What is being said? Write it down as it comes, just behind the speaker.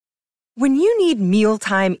When you need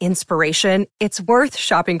mealtime inspiration, it's worth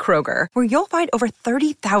shopping Kroger, where you'll find over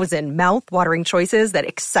 30,000 mouth-watering choices that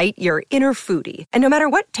excite your inner foodie. And no matter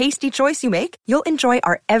what tasty choice you make, you'll enjoy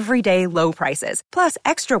our everyday low prices, plus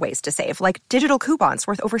extra ways to save, like digital coupons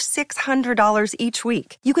worth over $600 each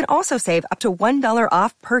week. You can also save up to $1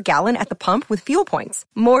 off per gallon at the pump with fuel points.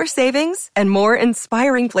 More savings and more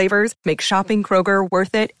inspiring flavors make shopping Kroger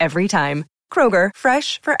worth it every time. Kroger,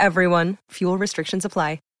 fresh for everyone. Fuel restrictions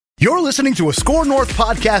apply. You're listening to a Score North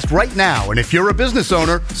podcast right now, and if you're a business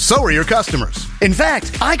owner, so are your customers. In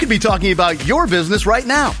fact, I could be talking about your business right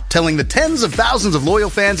now, telling the tens of thousands of loyal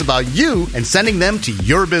fans about you and sending them to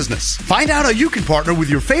your business. Find out how you can partner with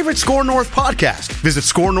your favorite Score North podcast. Visit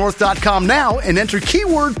scorenorth.com now and enter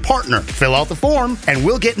keyword partner. Fill out the form, and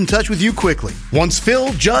we'll get in touch with you quickly. Once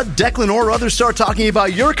Phil, Judd, Declan, or others start talking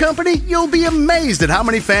about your company, you'll be amazed at how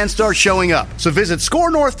many fans start showing up. So visit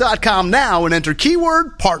scorenorth.com now and enter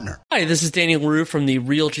keyword partner. Hi, this is Danny LaRue from the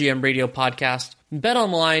Real GM Radio podcast.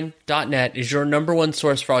 BetOnline.net is your number one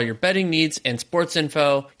source for all your betting needs and sports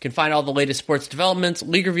info. You can find all the latest sports developments,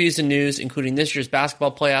 league reviews, and news, including this year's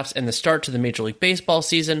basketball playoffs and the start to the Major League Baseball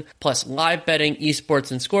season, plus live betting,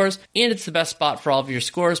 esports, and scores. And it's the best spot for all of your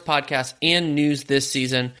scores, podcasts, and news this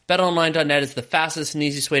season. BetOnline.net is the fastest and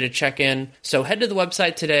easiest way to check in. So head to the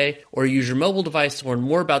website today or use your mobile device to learn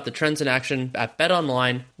more about the trends in action at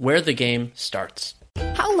BetOnline, where the game starts.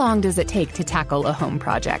 How long does it take to tackle a home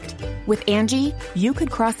project? With Angie, you could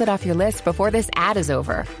cross it off your list before this ad is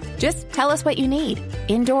over. Just tell us what you need.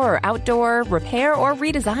 Indoor or outdoor, repair or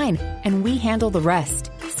redesign. And we handle the rest,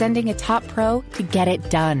 sending a top pro to get it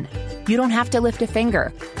done. You don't have to lift a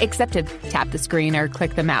finger, except to tap the screen or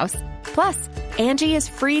click the mouse. Plus, Angie is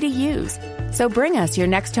free to use. So bring us your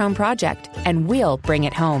next home project, and we'll bring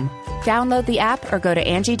it home. Download the app or go to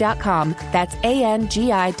Angie.com. That's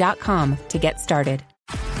ANGI.com to get started.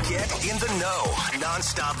 Get in the know.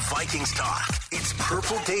 Non-stop Vikings talk. It's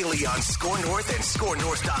Purple Daily on Score North and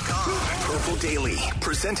ScoreNorth.com. Purple Daily,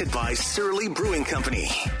 presented by Surly Brewing Company.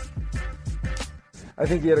 I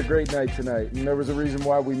think he had a great night tonight, and there was a reason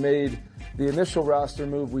why we made the initial roster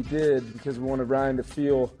move we did, because we wanted Ryan to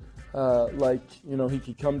feel like, you know, he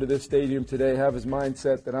could come to this stadium today, have his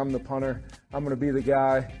mindset that I'm the punter, I'm going to be the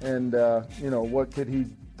guy, and, you know, what could he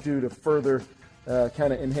do to further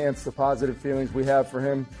kind of enhance the positive feelings we have for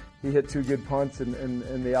him. He hit 2 good punts,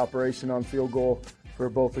 and the operation on field goal for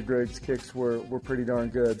both of Greg's kicks were pretty darn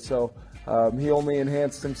good. So he only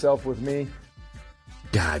enhanced himself with me.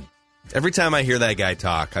 God, every time I hear that guy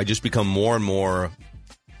talk, I just become more and more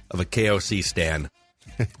of a KOC stan.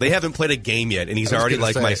 They haven't played a game yet, and he's already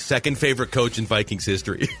like my second favorite coach in Vikings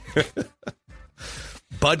history.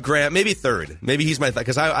 Bud Graham, maybe third. Maybe he's my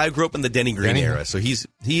because I grew up in the Denny Green era. So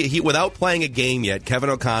he without playing a game yet,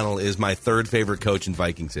 Kevin O'Connell is my third favorite coach in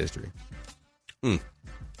Vikings history.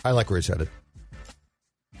 I like where he's headed.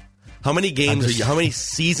 How many games? How many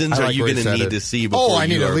seasons are you going to need to see before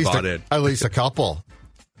you are bought in? At least a couple.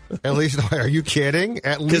 At least, are you kidding?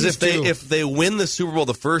 At least because if they win the Super Bowl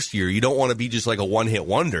the first year, you don't want to be just like a one-hit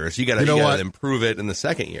wonder. So you got to improve it in the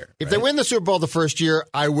second year. If they win the Super Bowl the first year,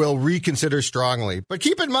 I will reconsider strongly. But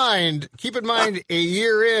keep in mind, a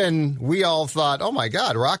year in, we all thought, oh my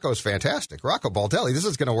God, Rocco's fantastic. Rocco Baldelli, this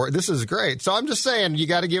is going to work. This is great. So I'm just saying, you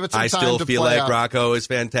got to give it some time to play out. I still feel like Rocco is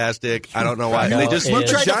fantastic. I don't know why. They just you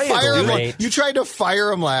tried to fire him. You tried to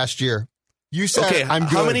fire him last year. You said, okay, I'm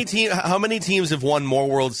good. How many teams have won more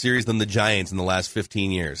World Series than the Giants in the last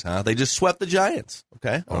 15 years? Huh? They just swept the Giants.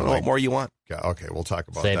 Okay, I don't know what more you want. Okay, we'll talk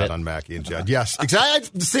about that on Mackie and Judd. Yes,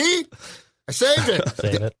 exactly. See, I saved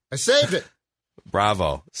it. I saved it.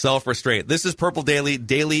 Bravo. Self-restraint. This is Purple Daily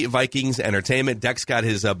Vikings Entertainment. Dex got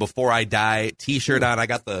his Before I Die t-shirt on. I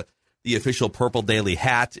got the official Purple Daily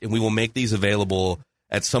hat, and we will make these available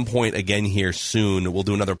at some point again here soon. We'll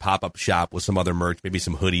do another pop-up shop with some other merch, maybe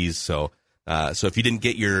some hoodies. So if you didn't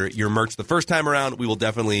get your merch the first time around, we will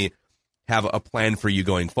definitely have a plan for you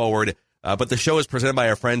going forward. But the show is presented by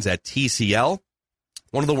our friends at TCL,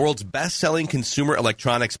 one of the world's best-selling consumer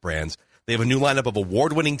electronics brands. They have a new lineup of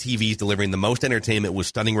award-winning TVs delivering the most entertainment with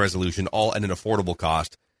stunning resolution, all at an affordable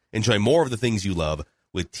cost. Enjoy more of the things you love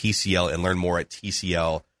with TCL and learn more at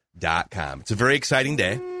TCL.com. It's a very exciting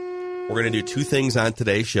day. We're going to do 2 things on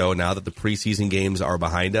today's show now that the preseason games are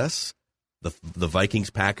behind us. The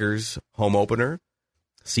Vikings-Packers home opener,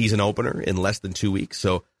 season opener in less than 2 weeks.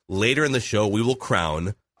 So later in the show, we will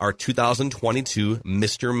crown our 2022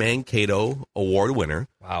 Mr. Mankato Award winner.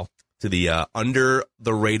 Wow. To the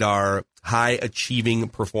under-the-radar, high-achieving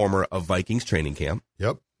performer of Vikings training camp.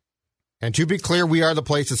 Yep. And to be clear, we are the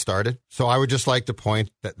place it started. So I would just like to point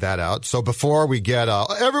that out. So before we get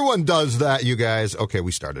everyone does that, you guys. Okay,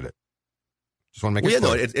 we started it. Just want to make it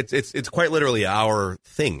clear. It's quite literally our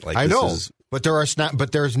thing. Like I know, but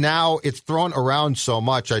there's now it's thrown around so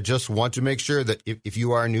much. I just want to make sure that if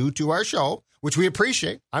you are new to our show, which we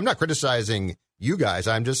appreciate, I'm not criticizing you guys.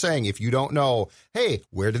 I'm just saying if you don't know, hey,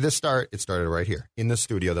 where did this start? It started right here in the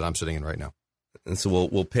studio that I'm sitting in right now. And so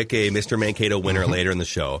we'll pick a Mr. Mankato winner later in the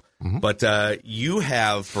show. But you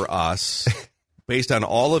have for us, based on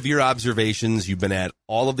all of your observations, you've been at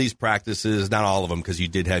all of these practices, not all of them because you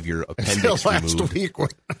did have your appendix last removed. week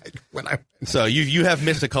when I so you have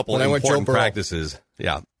missed a couple of important practices.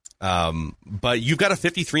 Yeah. But you've got a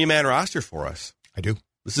 53-man roster for us. I do.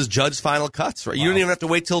 This is Judd's final cuts, right? Wow. You don't even have to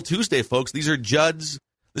wait till Tuesday, folks. These are Judd's.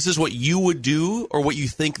 This is what you would do or what you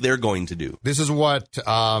think they're going to do. This is what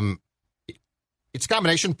it's a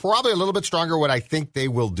combination, probably a little bit stronger what I think they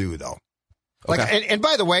will do, though. Like, okay. and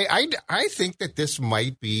by the way, I think that this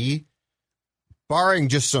might be, barring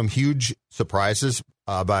just some huge surprises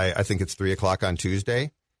by, I think it's 3 o'clock on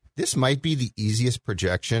Tuesday, this might be the easiest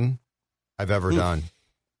projection I've ever done.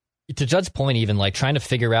 To Judd's point, even like trying to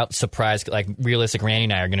figure out surprise, like realistic, Randy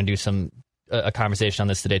and I are going to do a conversation on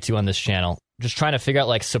this today too on this channel. Just trying to figure out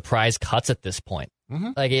like surprise cuts at this point.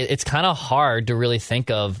 Like it's kind of hard to really think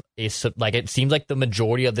of like it seems like the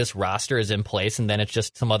majority of this roster is in place, and then it's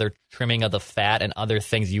just some other trimming of the fat and other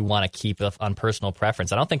things you want to keep on personal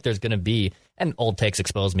preference. I don't think there's going to be, and old takes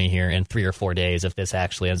expose me here in 3 or 4 days if this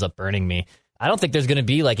actually ends up burning me. I don't think there's going to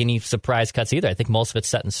be like any surprise cuts either. I think most of it's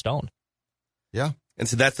set in stone. Yeah. And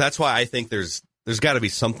so that's why I think there's got to be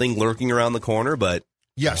something lurking around the corner, but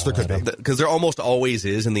yes, there could be, because there almost always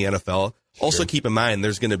is in the NFL. Sure. Also, keep in mind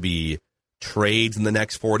there's going to be trades in the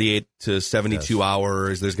next 48 to 72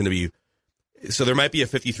 hours. There's going to be, so there might be a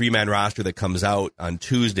 53-man roster that comes out on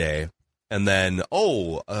Tuesday, and then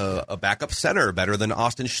a backup center better than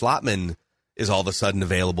Austin Schlottman is all of a sudden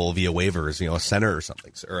available via waivers. A center or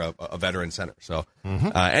something, or a veteran center. So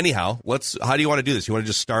anyhow, how do you want to do this? You want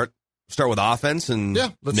to just start with offense and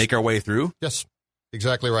make our way through? Yes,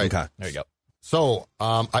 exactly right. Okay. There you go. So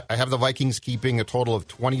I have the Vikings keeping a total of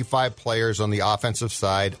 25 players on the offensive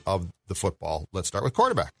side of the football. Let's start with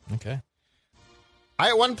quarterback. Okay. I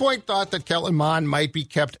at one point thought that Kellen Mond might be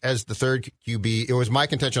kept as the third QB. It was my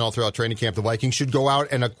contention all throughout training camp the Vikings should go out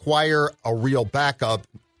and acquire a real backup,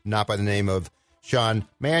 not by the name of Sean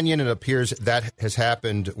Mannion. It appears that has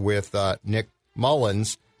happened with Nick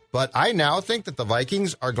Mullins. But I now think that the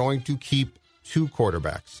Vikings are going to keep 2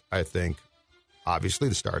 quarterbacks, I think. Obviously,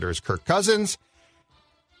 the starter is Kirk Cousins.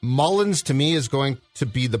 Mullins, to me, is going to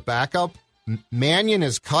be the backup. Mannion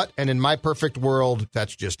is cut, and in my perfect world,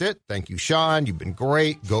 that's just it. Thank you, Sean. You've been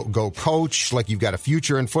great. Go coach. Like you've got a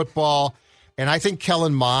future in football. And I think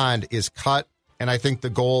Kellen Mond is cut, and I think the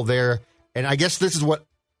goal there, and I guess this is what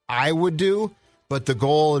I would do, but the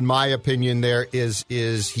goal, in my opinion, there is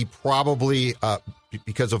he probably,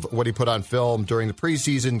 because of what he put on film during the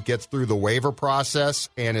preseason, gets through the waiver process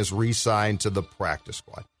and is re-signed to the practice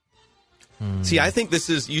squad. See, I think this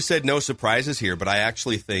is, you said no surprises here, but I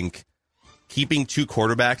actually think keeping 2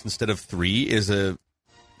 quarterbacks instead of 3 it's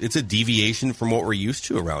a deviation from what we're used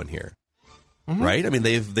to around here. Right? I mean,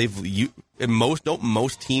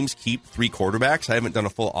 most teams keep 3 quarterbacks. I haven't done a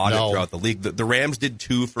full audit throughout the league. The Rams did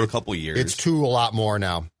 2 for a couple of years. It's 2 a lot more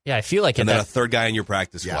now. Yeah, I feel like and then a third guy in your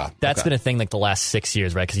practice squad. That's been a thing like the last 6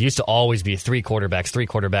 years, right? Because it used to always be 3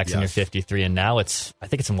 quarterbacks in your 53, and now I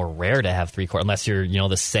think it's more rare to have 3 quarterbacks, unless you're,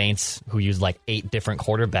 the Saints who used like 8 different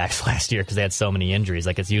quarterbacks last year because they had so many injuries.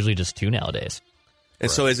 Like it's usually just 2 nowadays. And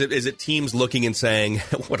so is it teams looking and saying,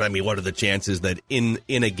 what are the chances that in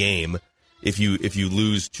a game, if you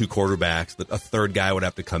lose 2 quarterbacks, that a third guy would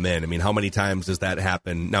have to come in? I mean, how many times does that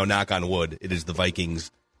happen? Now, knock on wood, it is the Vikings.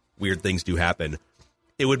 Weird things do happen.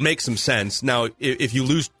 It would make some sense. Now, if you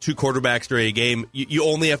lose 2 quarterbacks during a game, you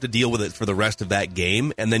only have to deal with it for the rest of that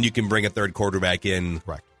game, and then you can bring a third quarterback in,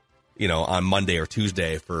 on Monday or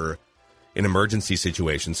Tuesday for an emergency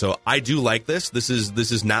situation. So I do like this. This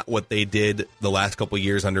is not what they did the last couple of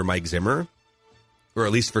years under Mike Zimmer, or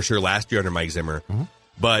at least for sure last year under Mike Zimmer.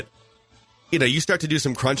 But you start to do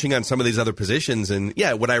some crunching on some of these other positions, and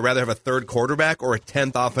would I rather have a third quarterback or a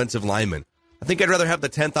 10th offensive lineman? I think I'd rather have the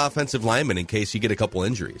 10th offensive lineman in case you get a couple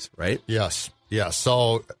injuries, right? Yes.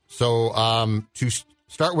 So to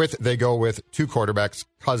start with, they go with 2 quarterbacks,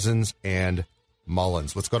 Cousins and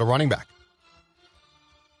Mullins. Let's go to running back.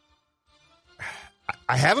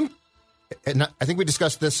 I haven't, and I think we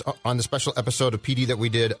discussed this on the special episode of PD that we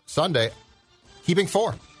did Sunday, keeping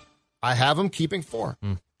 4. I have them keeping 4.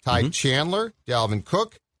 Ty Chandler, Dalvin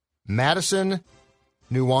Cook, Madison,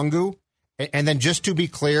 Nwangu, and then just to be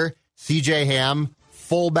clear, C.J. Ham,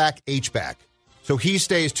 fullback, H-back. So he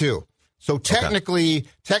stays too. So technically,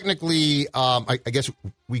 I guess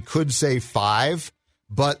we could say 5.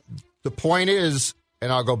 But the point is,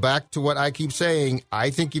 and I'll go back to what I keep saying,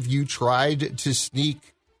 I think if you tried to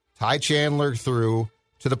sneak Ty Chandler through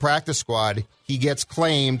to the practice squad, he gets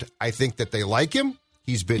claimed. I think that they like him.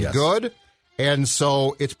 He's been good. And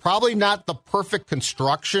so it's probably not the perfect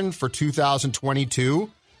construction for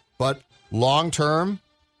 2022, but long term,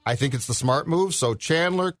 I think it's the smart move. So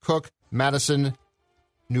Chandler, Cook, Madison,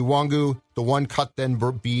 Nwangwu, the one cut then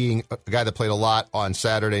being a guy that played a lot on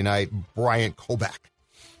Saturday night, Bryant Koback.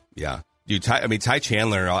 Yeah. Dude, Ty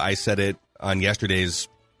Chandler, I said it on yesterday's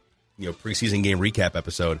preseason game recap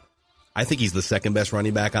episode. I think he's the second best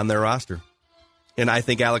running back on their roster. And I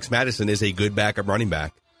think Alex Madison is a good backup running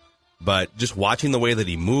back. But just watching the way that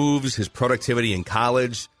he moves, his productivity in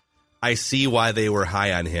college, I see why they were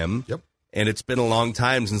high on him. Yep. And it's been a long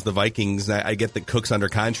time since the Vikings. I get that Cook's under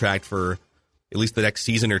contract for at least the next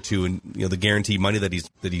season or two, and the guaranteed money that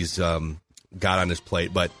he's got on his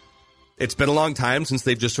plate. But it's been a long time since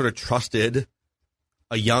they've just sort of trusted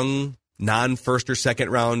a young, non-first or second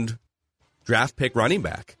round draft pick running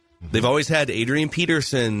back. Mm-hmm. They've always had Adrian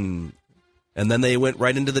Peterson, and then they went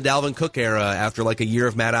right into the Dalvin Cook era after like a year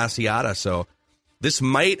of Matt Asiata. So this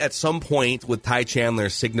might at some point with Ty Chandler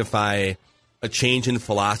signify a change in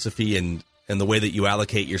philosophy and the way that you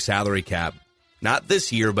allocate your salary cap. Not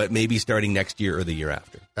this year, but maybe starting next year or the year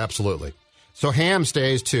after. Absolutely. So Ham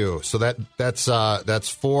stays too. So that's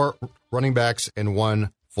 4 running backs and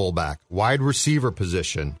 1 fullback. Wide receiver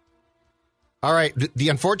position. All right. The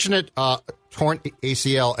unfortunate torn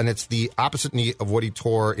ACL, and it's the opposite knee of what he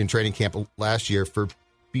tore in training camp last year for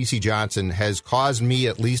BC Johnson, has caused me,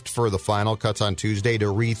 at least for the final cuts on Tuesday, to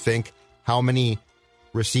rethink how many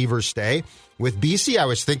receivers stay. With BC, I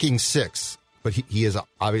was thinking 6, but he has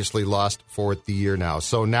obviously lost for the year now.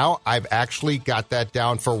 So now I've actually got that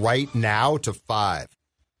down for right now to 5.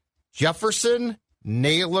 Jefferson,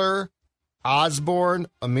 Naylor, Osborne,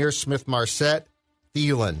 Amir Smith-Marset,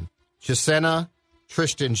 Thielen, Chisena,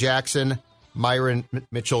 Tristan Jackson, Myron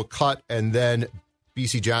Mitchell cut, and then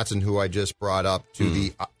BC Johnson, who I just brought up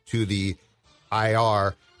to the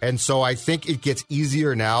IR. And so I think it gets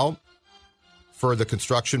easier now for the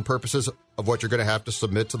construction purposes of what you're going to have to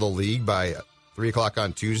submit to the league by 3 o'clock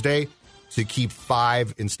on Tuesday to keep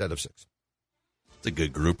 5 instead of 6. It's a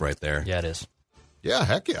good group right there. Yeah, it is. Yeah,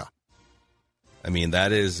 heck yeah. I mean,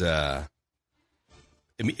 that is Amir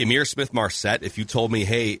Smith-Marset. If you told me,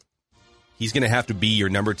 hey, he's going to have to be your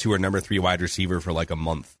number 2 or number 3 wide receiver for like a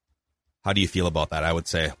month, how do you feel about that? I would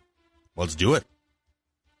say, let's do it.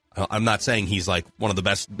 I'm not saying he's like one of the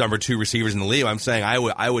best number 2 receivers in the league. I'm saying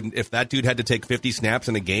I would if that dude had to take 50 snaps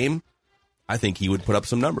in a game, I think he would put up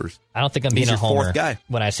some numbers. I don't think I'm being a homer 4th guy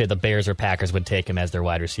when I say the Bears or Packers would take him as their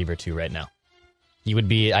wide receiver 2 right now. He would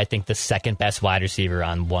be, I think, the second best wide receiver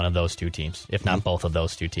on one of those 2 teams, if not both of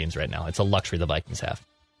those 2 teams right now. It's a luxury the Vikings have.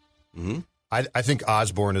 Mm-hmm. I think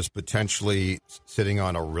Osborne is potentially sitting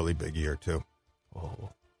on a really big year, too. Oh.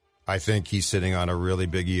 I think he's sitting on a really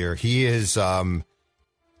big year. He is.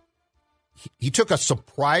 He took a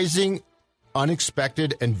surprising,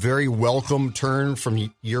 unexpected, and very welcome turn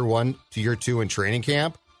from year 1 to year 2 in training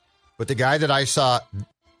camp. But the guy that I saw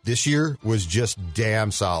this year was just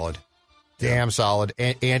damn solid. Damn solid.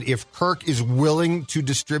 And if Kirk is willing to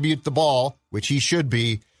distribute the ball, which he should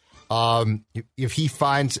be, if he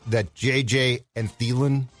finds that JJ and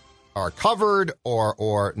Thielen are covered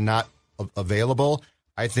or not available,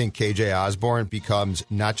 I think KJ Osborne becomes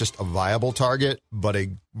not just a viable target, but a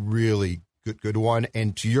really good one.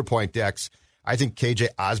 And to your point, Dex, I think KJ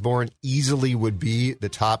Osborne easily would be the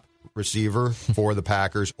top receiver for the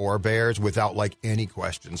Packers or Bears without like any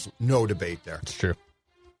questions. No debate there. It's true.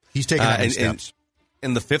 He's taking steps.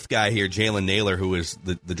 And the 5th guy here, Jalen Naylor, who was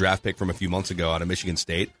the draft pick from a few months ago out of Michigan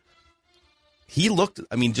State, he looked,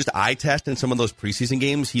 just eye test in some of those preseason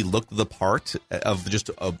games, he looked the part of just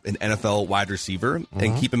an NFL wide receiver. Mm-hmm.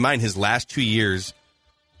 And keep in mind, his last 2 years,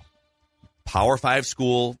 Power 5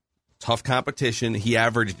 school, tough competition, he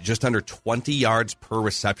averaged just under 20 yards per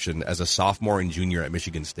reception as a sophomore and junior at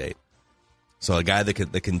Michigan State. So a guy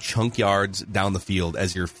that can chunk yards down the field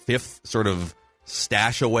as your 5th sort of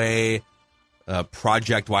stash away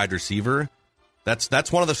project wide receiver.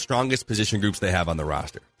 That's one of the strongest position groups they have on the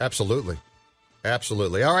roster. Absolutely.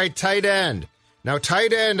 All right, tight end. Now,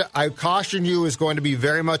 tight end, I caution you, is going to be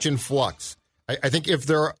very much in flux. I think if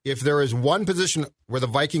there is one position where the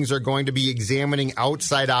Vikings are going to be examining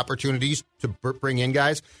outside opportunities to bring in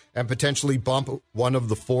guys and potentially bump one of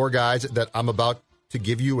the 4 guys that I'm about to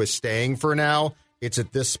give you as staying for now, it's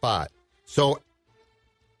at this spot. So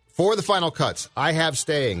for the final cuts, I have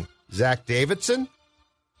staying Zach Davidson,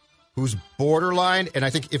 who's borderline, and I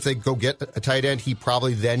think if they go get a tight end, he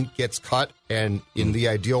probably then gets cut and in the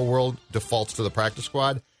ideal world defaults to the practice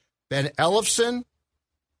squad. Ben Ellefson,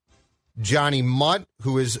 Johnny Mutt,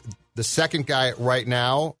 who is the second guy right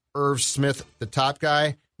now, Irv Smith, the top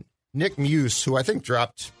guy, Nick Muse, who I think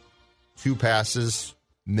dropped 2 passes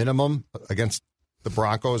minimum against the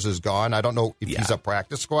Broncos, is gone. I don't know if he's a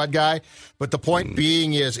practice squad guy, but the point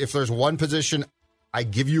being is if there's one position I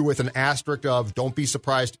give you with an asterisk of don't be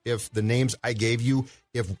surprised if the names I gave you,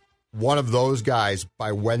 if one of those guys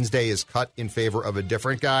by Wednesday is cut in favor of a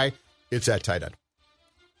different guy, it's at tight end.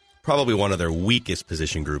 Probably one of their weakest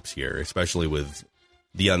position groups here, especially with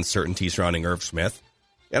the uncertainty surrounding Irv Smith.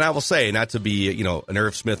 And I will say, not to be, an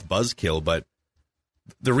Irv Smith buzzkill, but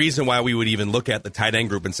the reason why we would even look at the tight end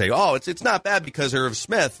group and say, oh, it's not bad because Irv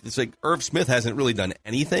Smith, it's like Irv Smith hasn't really done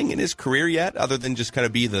anything in his career yet other than just kind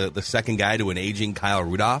of be the second guy to an aging Kyle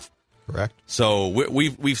Rudolph. Correct. So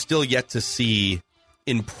we've still yet to see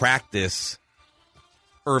in practice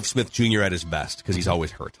Irv Smith Jr. at his best because he's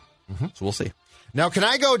always hurt. Mm-hmm. So we'll see. Now, can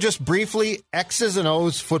I go just briefly X's and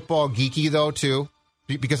O's football geeky, though, too?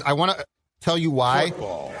 Because I want to tell you why.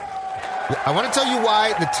 Football. I want to tell you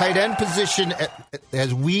why the tight end position,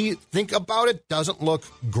 as we think about it, doesn't look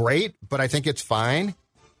great, but I think it's fine.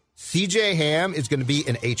 C.J. Ham is going to be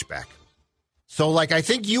an H-back. So, I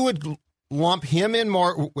think you would lump him in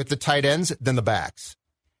more with the tight ends than the backs.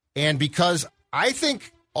 And because I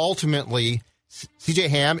think ultimately C.J.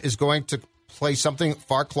 Ham is going to play something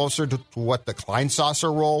far closer to what the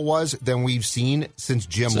Kleinsasser role was than we've seen since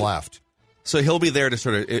Jim left. So he'll be there to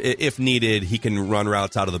sort of, if needed, he can run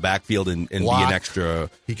routes out of the backfield and be an extra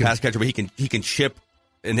pass catcher, but he can chip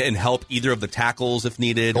and help either of the tackles if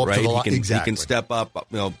needed, right? He can step up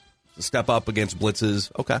against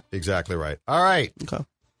blitzes. Okay. Exactly right. All right. Okay.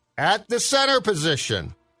 At the center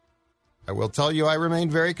position, I will tell you I remain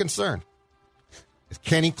very concerned. It's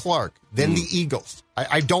Kenny Clark, then the Eagles.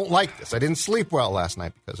 I don't like this. I didn't sleep well last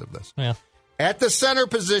night because of this. Yeah. At the center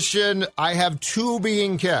position, I have 2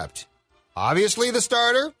 being kept. Obviously, the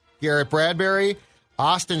starter, Garrett Bradbury,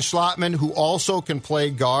 Austin Schlottman, who also can play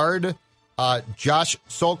guard, Josh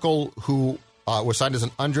Sokol, who was signed as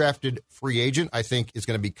an undrafted free agent, I think is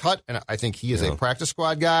going to be cut, and I think he is a practice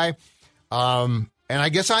squad guy. And I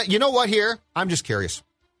guess you know what here? I'm just curious.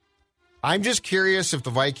 I'm just curious if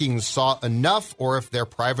the Vikings saw enough or if they're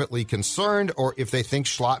privately concerned or if they think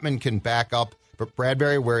Schlottman can back up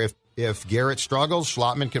Bradbury, where if Garrett struggles,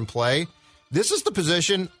 Schlottman can play. This is the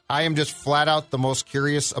position I am just flat out the most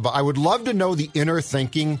curious about. I would love to know the inner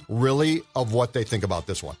thinking, really, of what they think about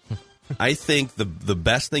this one. I think the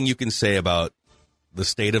best thing you can say about the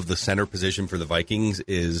state of the center position for the Vikings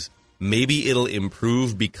is maybe it'll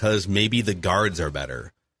improve because maybe the guards are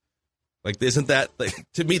better. Isn't that,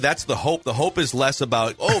 to me, that's the hope. The hope is less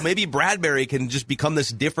about, maybe Bradbury can just become this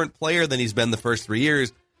different player than he's been the first 3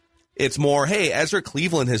 years. It's more, hey, Ezra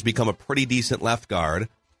Cleveland has become a pretty decent left guard.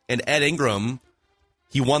 And Ed Ingram,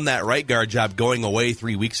 he won that right guard job going away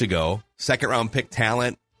 3 weeks ago. Second-round pick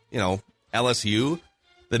talent, LSU.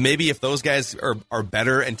 Then maybe if those guys are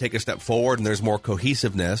better and take a step forward and there's more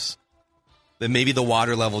cohesiveness, then maybe the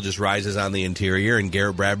water level just rises on the interior and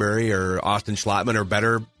Garrett Bradbury or Austin Schlottman are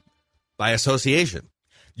better by association.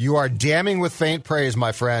 You are damning with faint praise,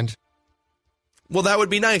 my friend. Well, that would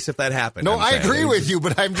be nice if that happened. No, I agree with you,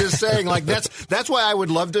 but I'm just saying, that's why I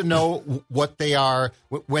would love to know what they are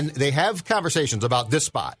when they have conversations about this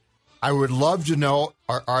spot. I would love to know,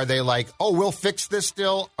 are they like, we'll fix this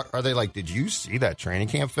still? Are they like, did you see that training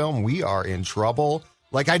camp film? We are in trouble.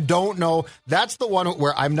 I don't know. That's the one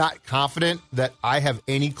where I'm not confident that I have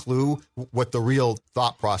any clue what the real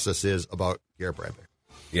thought process is about Garrett Bradbury.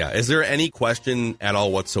 Yeah. Is there any question at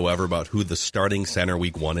all whatsoever about who the starting center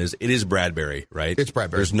week 1 is? It is Bradbury, right? It's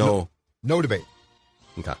Bradbury. There's no debate.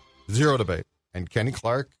 Okay. Zero debate. And Kenny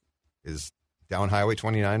Clark is down Highway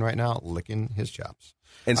 29 right now, licking his chops.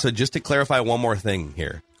 And so just to clarify one more thing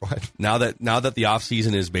here. Go ahead. Now that the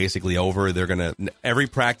offseason is basically over, every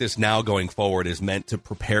practice now going forward is meant to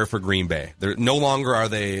prepare for Green Bay. They're no longer are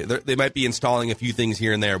they might be installing a few things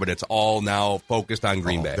here and there, but it's all now focused on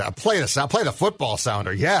Green Bay. Play the football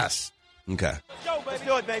sounder, yes. Okay. Let's go, baby. Let's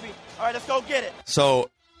do it, baby. All right, let's go get it. So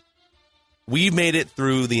we made it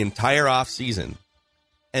through the entire offseason,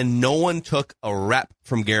 and no one took a rep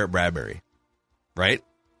from Garrett Bradbury, right?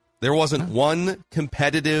 There wasn't one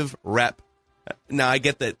competitive rep. Now, I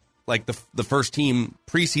get that, the first team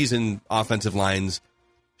preseason offensive lines,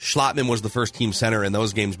 Schlottman was the first team center in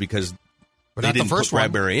those games because they didn't put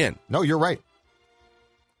Bradbury in. No, you're right.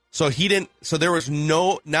 So there was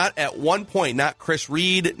not at one point, not Chris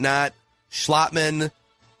Reed, not Schlottman,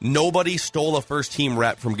 Nobody stole a first-team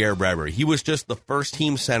rep from Garrett Bradbury. He was just the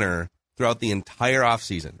first-team center throughout the entire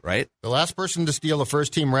offseason, right? The last person to steal a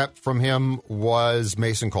first-team rep from him was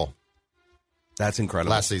Mason Cole. That's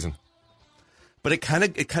incredible. Last season. But it kind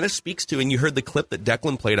of speaks to, and you heard the clip that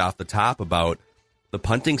Declan played off the top about the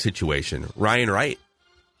punting situation. Ryan Wright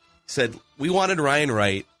said, we wanted Ryan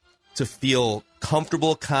Wright to feel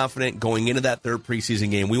comfortable, confident going into that third preseason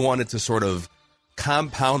game. We wanted to sort of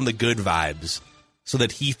compound the good vibes so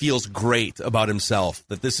that he feels great about himself,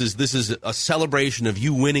 that this is a celebration of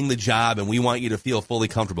you winning the job, and we want you to feel fully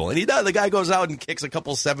comfortable. And he does. The guy goes out and kicks a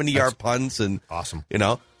couple 70-yard punts. And awesome. You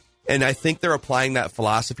know, and I think they're applying that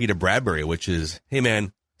philosophy to Bradbury, which is, hey,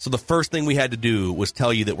 man, so the first thing we had to do was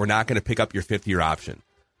tell you that we're not going to pick up your fifth-year option.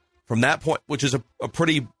 From that point, which is a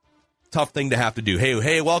pretty tough thing to have to do.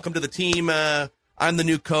 Hey, welcome to the team. I'm the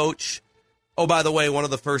new coach. Oh, by the way, one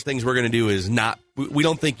of the first things we're going to do is we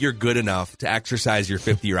don't think you're good enough to exercise your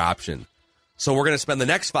fifth-year option. So we're going to spend the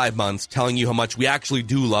next 5 months telling you how much we actually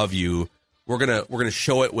do love you. We're going to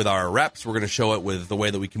show it with our reps. We're going to show it with the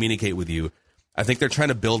way that we communicate with you. I think they're trying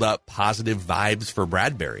to build up positive vibes for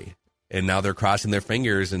Bradbury. And now they're crossing their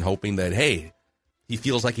fingers and hoping that, hey, he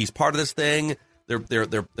feels like he's part of this thing.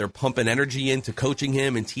 They're pumping energy into coaching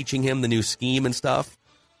him and teaching him the new scheme and stuff.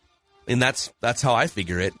 And that's how I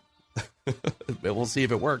figure it. We'll see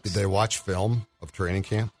if it works. Did they watch film of training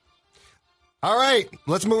camp? All right,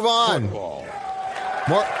 let's move on.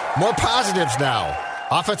 More positives now.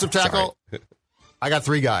 Offensive tackle. Sorry. I got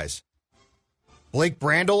 3 guys. Blake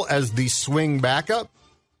Brandel as the swing backup.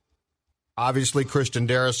 Obviously, Christian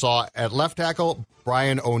Darrisaw at left tackle.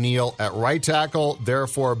 Brian O'Neill at right tackle,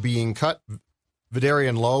 therefore being cut.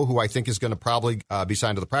 Vidarian Lowe, who I think is going to probably be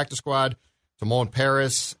signed to the practice squad. Timon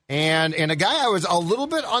Paris, and a guy I was a little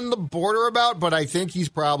bit on the border about, but I think he's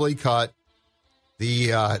probably cut.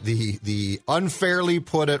 The unfairly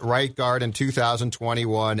put at right guard in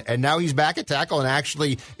 2021, and now he's back at tackle and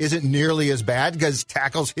actually isn't nearly as bad because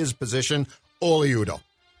tackles his position, Oli Udoh.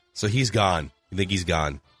 So he's gone. You think he's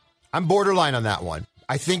gone? I'm borderline on that one.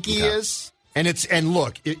 I think he is, and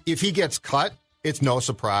look, if he gets cut, it's no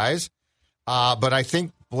surprise. But I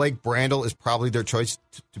think Blake Brandel is probably their choice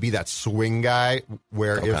to be that swing guy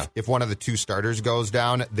where if one of the 2 starters goes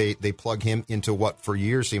down, they plug him into what for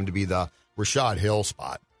years seemed to be the Rashad Hill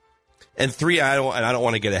spot. And 3, I don't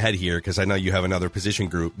want to get ahead here because I know you have another position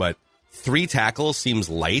group, but 3 tackles seems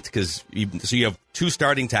light because you have 2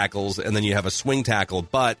 starting tackles and then you have a swing tackle.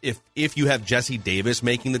 But if you have Jesse Davis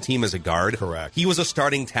making the team as a guard, correct, he was a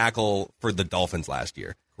starting tackle for the Dolphins last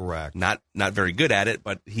year. Correct. Not very good at it,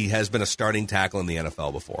 but he has been a starting tackle in the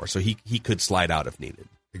NFL before, so he could slide out if needed.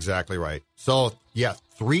 Exactly right. So, yeah,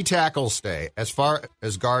 3 tackles stay. As far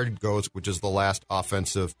as guard goes, which is the last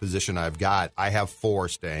offensive position I've got, I have 4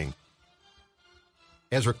 staying.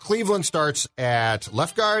 Ezra Cleveland starts at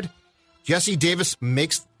left guard. Jesse Davis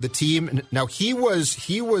makes the team. Now, he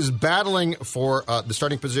was battling for the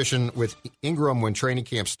starting position with Ingram when training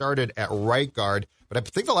camp started at right guard. But I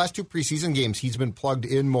think the last 2 preseason games, he's been plugged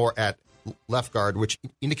in more at left guard, which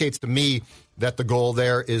indicates to me that the goal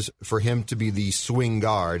there is for him to be the swing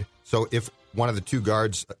guard. So if one of the 2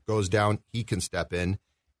 guards goes down, he can step in.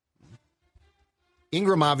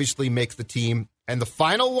 Ingram obviously makes the team. And the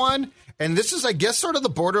final one, and this is, I guess, sort of the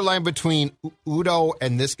borderline between Udoh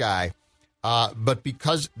and this guy. But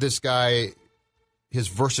because this guy, his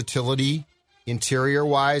versatility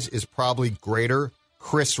interior-wise is probably greater,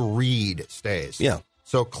 Chris Reed stays. Yeah.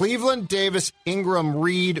 So Cleveland, Davis, Ingram,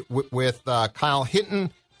 Reed with Kyle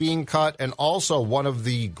Hinton being cut, and also one of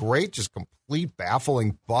the great, just complete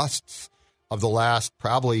baffling busts of the last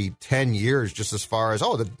probably 10 years, just as far as,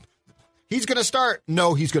 he's going to start.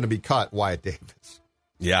 No, he's going to be cut, Wyatt Davis.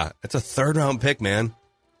 Yeah, it's a 3rd-round pick, man.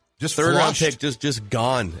 Just third-round pick, just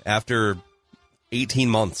gone after 18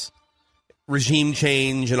 months. Regime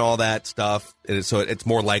change and all that stuff. So it's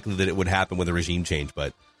more likely that it would happen with a regime change,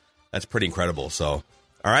 but that's pretty incredible. So,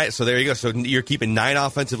 all right, so there you go. So you're keeping 9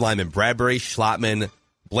 offensive linemen: Bradbury, Schlottman,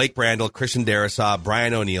 Blake Brandel, Christian Darrisaw,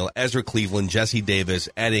 Brian O'Neill, Ezra Cleveland, Jesse Davis,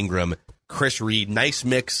 Ed Ingram, Chris Reed. Nice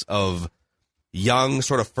mix of young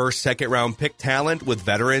sort of 1st, 2nd round pick talent with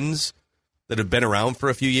veterans that have been around for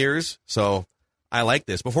a few years. So I like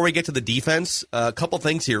this. Before we get to the defense, a couple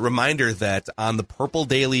things here. Reminder that on the Purple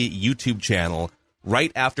Daily YouTube channel,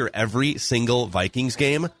 right after every single Vikings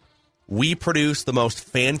game, we produce the most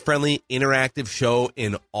fan-friendly, interactive show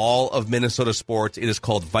in all of Minnesota sports. It is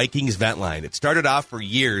called Vikings Vent Line. It started off for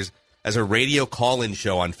years as a radio call-in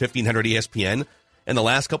show on 1500 ESPN. In the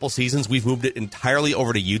last couple seasons, we've moved it entirely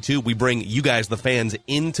over to YouTube. We bring you guys, the fans,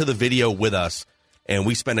 into the video with us, and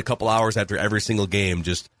we spend a couple hours after every single game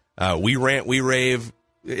just we rant, we rave,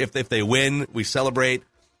 If they win, we celebrate.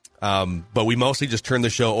 But we mostly just turn the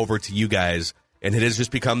show over to you guys, and it has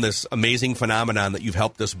just become this amazing phenomenon that you've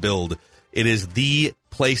helped us build. It is the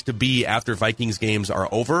place to be after Vikings games are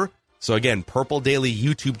over. So again, Purple Daily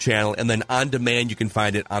YouTube channel, and then on demand you can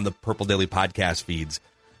find it on the Purple Daily podcast feeds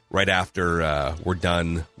right after we're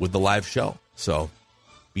done with the live show. So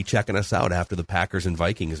be checking us out after the Packers and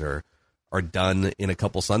Vikings are done in a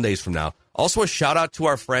couple Sundays from now. Also, a shout-out to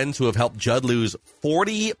our friends who have helped Judd lose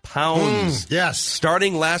 40 pounds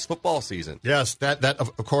starting last football season. Yes, that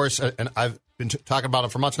of course, and I've been talking about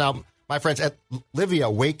it for months now. My friends at Livia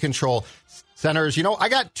Weight Control Centers. You know, I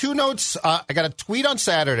got 2 notes. I got a tweet on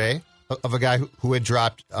Saturday of a guy who had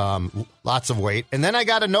dropped lots of weight. And then I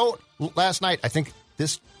got a note last night. I think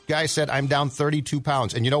this guy said, I'm down 32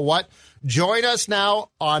 pounds. And you know what? Join us now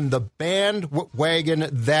on the bandwagon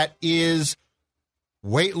that is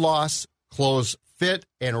Weight Loss Clothes Fit.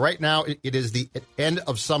 And right now it is the end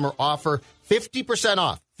of summer offer. 50%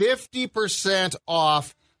 off. 50%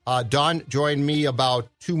 off. Dawn joined me about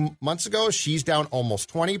 2 months ago. She's down almost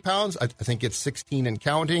 20 pounds. I think it's 16 and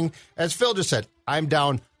counting. As Phil just said, I'm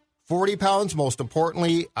down 40 pounds. Most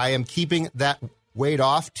importantly, I am keeping that weight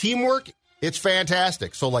off. Teamwork, it's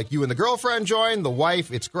fantastic. So like you and the girlfriend join, the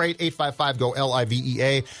wife, it's great.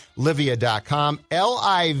 855-GO-LIVEA, Livia.com,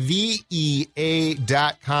 LIVEA.com.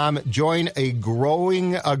 Join a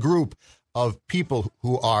growing group of people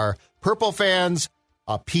who are Purple fans,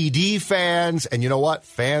 PD fans, and you know what?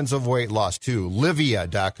 Fans of weight loss, too.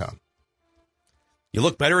 Livia.com. You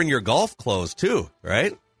look better in your golf clothes, too,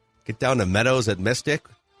 right? Get down to Meadows at Mystic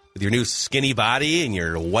with your new skinny body and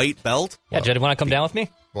your white belt. Yeah, Jed, want to come down with me?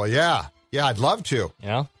 Well, yeah. Yeah, I'd love to.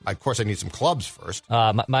 Yeah. Of course, I need some clubs first.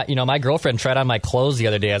 My girlfriend tried on my clothes the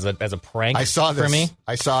other day as a prank. I saw this for me.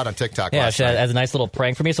 I saw it on TikTok. Yeah, she had as a nice little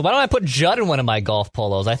prank for me. So why don't I put Judd in one of my golf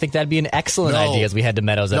polos? I think that'd be an excellent idea as we head to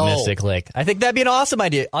Meadows at Mystic Lake. I think that'd be an awesome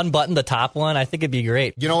idea. Unbutton the top one. I think it'd be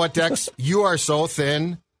great. You know what, Dex? You are so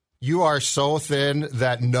thin. You are so thin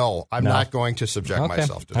that I'm not going to subject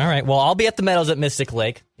myself to that. All right. Well, I'll be at the Meadows at Mystic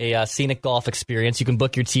Lake, a scenic golf experience. You can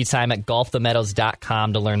book your tee time at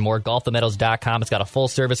golfthemeadows.com to learn more. Golfthemeadows.com. It's got a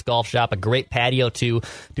full-service golf shop, a great patio, too,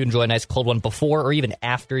 to enjoy a nice cold one before or even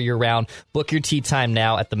after your round. Book your tee time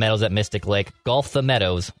now at the Meadows at Mystic Lake.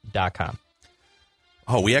 Golfthemeadows.com.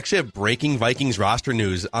 Oh, we actually have breaking Vikings roster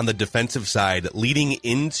news on the defensive side leading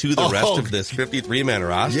into the rest of this 53-man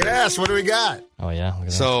roster. Yes, what do we got? Oh, yeah. Look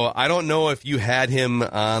at So that. I don't know if you had him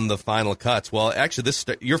on the final cuts. Well, actually,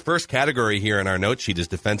 your first category here in our note sheet is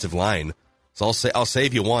defensive line. So I'll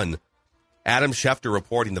save you one. Adam Schefter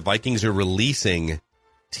reporting the Vikings are releasing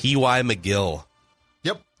T.Y. McGill.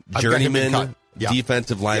 Yep. Journeyman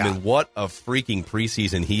defensive lineman. Yeah. What a freaking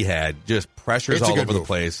preseason he had. Just pressures all over the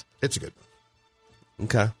place. It's a good move.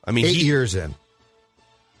 Okay. I mean, 8 years in.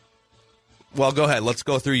 Well, go ahead. Let's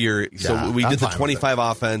go through your. So we did the 25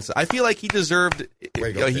 offense. I feel like he deserved.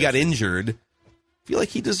 He got injured. I feel like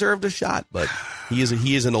he deserved a shot, but he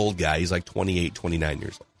is an old guy. He's like 28, 29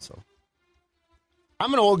 years old. So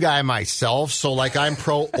I'm an old guy myself, so like I'm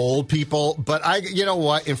pro old people. But you know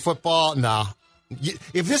what? In football, nah.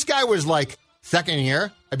 If this guy was like second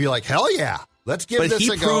year, I'd be like, hell yeah, let's give this a go.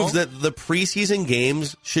 But he proves that the preseason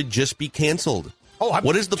games should just be canceled.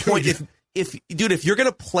 What is the point? If you're going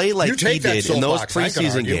to play like he did in those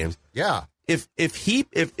preseason games,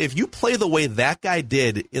 if you play the way that guy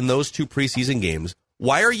did in those 2 preseason games,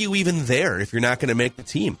 why are you even there if you're not going to make the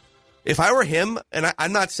team? If I were him, and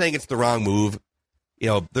I'm not saying it's the wrong move,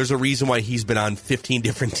 there's a reason why he's been on 15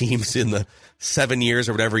 different teams in the 7 years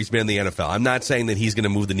or whatever he's been in the NFL. I'm not saying that he's going to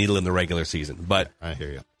move the needle in the regular season, but I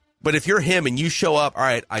hear you. But if you're him and you show up, all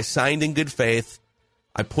right, I signed in good faith.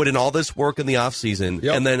 I put in all this work in the offseason,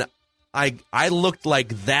 and then I looked like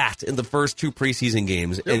that in the first 2 preseason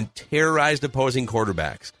games and terrorized opposing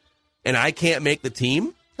quarterbacks, and I can't make the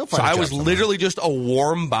team. So I was literally just a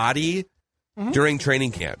warm body during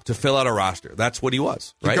training camp to fill out a roster. That's what he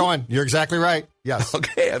was, right? Keep going. You're exactly right. Yes.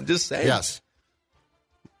 Okay, I'm just saying. Yes.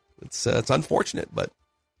 It's unfortunate, but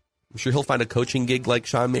I'm sure he'll find a coaching gig like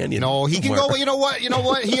Sean Mannion. No, he can go. You know what?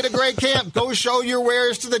 He had a great camp. Go show your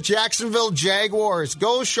wares to the Jacksonville Jaguars.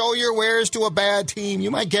 Go show your wares to a bad team.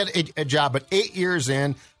 You might get a job, but 8 years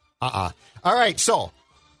in, All right, so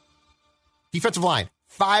defensive line,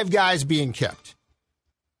 5 guys being kept.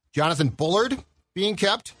 Jonathan Bullard being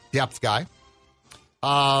kept, depth guy.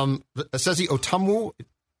 Asezi Otamu,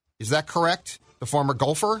 is that correct? The former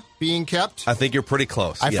golfer being kept? I think you're pretty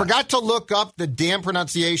close. I forgot to look up the damn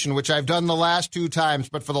pronunciation, which I've done the last 2 times,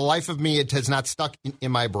 but for the life of me, it has not stuck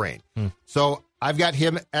in my brain. So I've got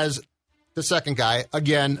him as the second guy.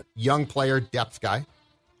 Again, young player, depth guy.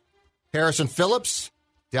 Harrison Phillips,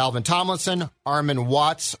 Dalvin Tomlinson, Armon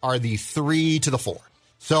Watts are the 3 to the 4.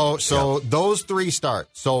 So those 3 start.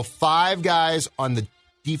 So 5 guys on the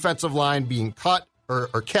defensive line being cut or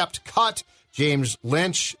kept cut. James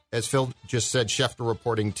Lynch, as Phil just said, Schefter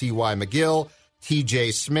reporting T.Y. McGill,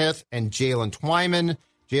 T.J. Smith, and Jalen Twyman.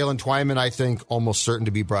 Jalen Twyman, I think, almost certain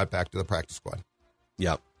to be brought back to the practice squad.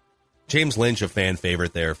 Yep. James Lynch, a fan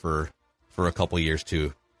favorite there for a couple years,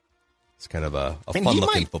 too. It's kind of a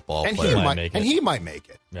fun-looking football player. He might make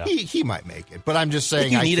it. Yeah. He might make it. But I'm just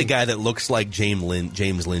saying... You need a guy that looks like James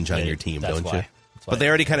Lynch on your team, don't you? But they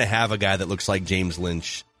already kind of have a guy that looks like James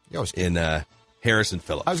Lynch in Harrison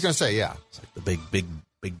Phillips. I was going to say, yeah. It's like the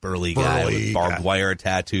big burly guy with barbed wire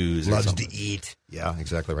tattoos. Loves to eat. Yeah,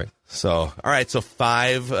 exactly right. So, all right, so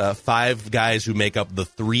five guys who make up the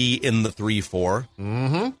 3 in the 3-4.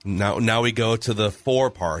 Mm-hmm. Now we go to the 4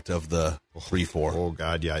 part of the 3-4. Oh,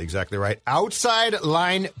 God, yeah, exactly right. Outside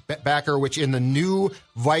linebacker, which in the new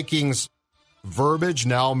Vikings verbiage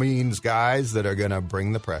now means guys that are going to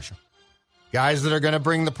bring the pressure. Guys that are going to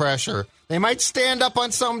bring the pressure. They might stand up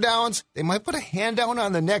on some downs. They might put a hand down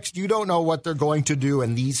on the next. You don't know what they're going to do,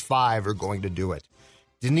 and these 5 are going to do it.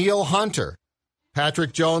 Danielle Hunter,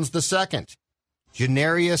 Patrick Jones II,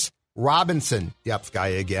 Janarius Robinson, depth guy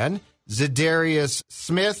again, Zadarius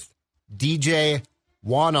Smith, DJ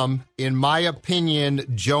Wanham. In my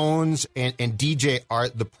opinion, Jones and DJ are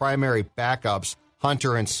the primary backups.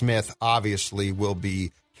 Hunter and Smith obviously will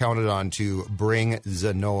be counted on to bring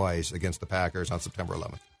the noise against the Packers on September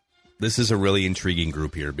 11th. This is a really intriguing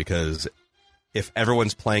group here because if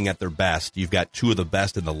everyone's playing at their best, you've got 2 of the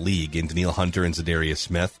best in the league in Danielle Hunter and Zadarius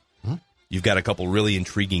Smith. Mm-hmm. You've got a couple really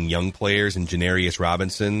intriguing young players in Janarius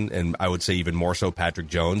Robinson, and I would say even more so Patrick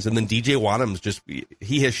Jones. And then DJ Wanham's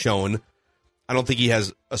he has shown, I don't think he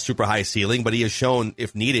has a super high ceiling, but he has shown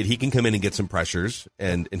if needed, he can come in and get some pressures,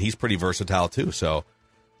 and he's pretty versatile too. So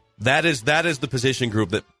that is the position group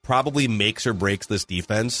that probably makes or breaks this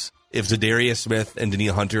defense. If Zadarius Smith and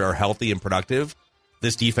Danielle Hunter are healthy and productive,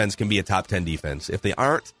 this defense can be a top 10 defense. If they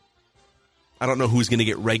aren't, I don't know who's going to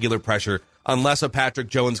get regular pressure unless a Patrick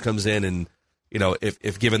Jones comes in and,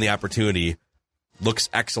 if given the opportunity, looks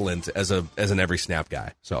excellent as an every snap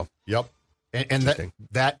guy. So yep, and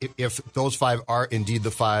that if those 5 are indeed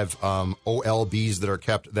the 5 OLBs that are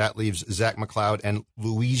kept, that leaves Zach McLeod and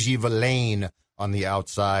Luigi Villain on the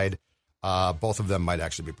outside. Both of them might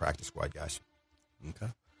actually be practice squad guys. Okay.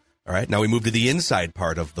 All right, now we move to the inside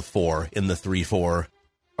part of the 4 in the 3-4.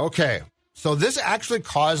 Okay, so this actually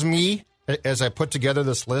caused me, as I put together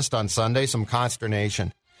this list on Sunday, some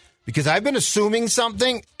consternation. Because I've been assuming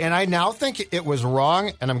something, and I now think it was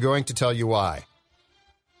wrong, and I'm going to tell you why.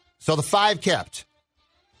 So the 5 kept.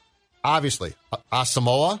 Obviously,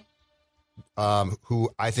 Asamoah,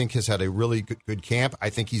 who I think has had a really good camp.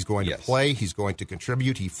 I think he's going to play. He's going to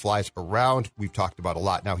contribute. He flies around. We've talked about a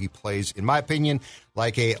lot. Now he plays, in my opinion,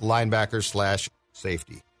 like a linebacker /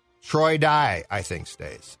 safety. Troy Dye, I think,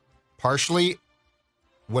 stays. Partially,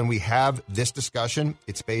 when we have this discussion,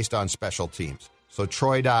 it's based on special teams. So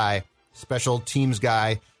Troy Dye, special teams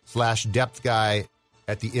guy / depth guy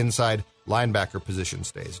at the inside linebacker position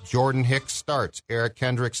stays. Jordan Hicks starts. Eric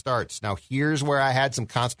Kendrick starts. Now here's where I had some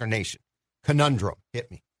consternation. Conundrum hit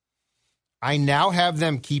me. I now have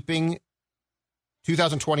them keeping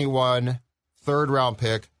 2021 third-round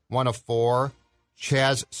pick, 1 of 4,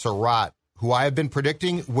 Chaz Surratt, who I have been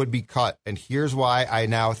predicting would be cut, and here's why I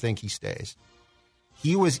now think he stays.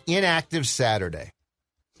 He was inactive Saturday.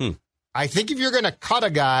 I think if you're going to cut a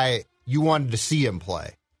guy, you wanted to see him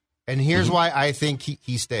play, and here's why I think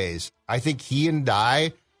he stays. I think he and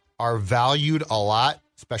Dye are valued a lot,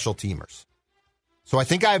 special teamers. So I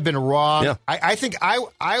think I've been wrong. Yeah. I think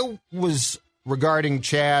I was regarding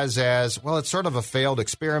Chaz as, well, it's sort of a failed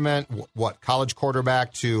experiment, college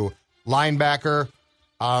quarterback to linebacker.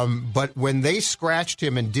 But when they scratched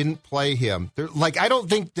him and didn't play him, I don't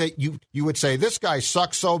think that you would say, this guy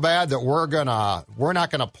sucks so bad that we're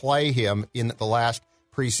not gonna play him in the last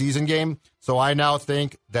preseason game. So I now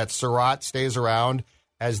think that Surratt stays around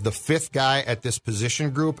as the 5th guy at this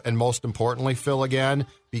position group, and most importantly, Phil, again,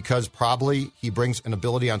 because probably he brings an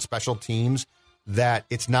ability on special teams that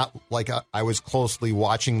it's not like I was closely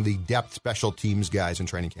watching the depth special teams guys in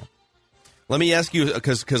training camp. Let me ask you,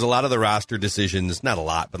 because a lot of the roster decisions, not a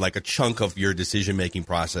lot, but like a chunk of your decision-making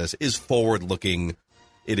process is forward-looking.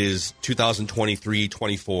 It is 2023,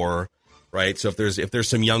 24, right? So if there's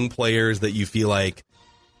some young players that you feel like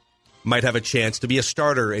might have a chance to be a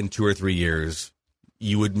starter in 2 or 3 years,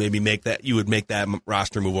 you would maybe make that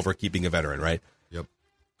roster move over keeping a veteran, right? Yep.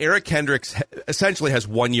 Eric Kendricks essentially has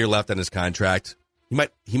 1 year left on his contract.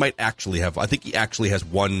 He might actually have. I think he actually has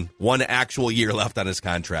one actual year left on his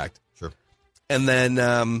contract. Sure. And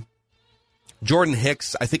then Jordan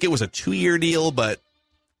Hicks, I think it was a 2-year deal, but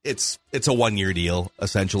it's a 1-year deal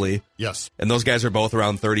essentially. Yes. And those guys are both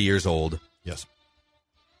around 30 years old. Yes.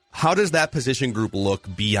 How does that position group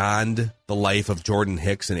look beyond the life of Jordan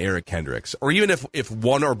Hicks and Eric Kendricks? Or even if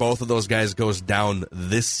one or both of those guys goes down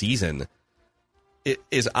this season,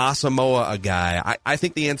 is Asamoah a guy? I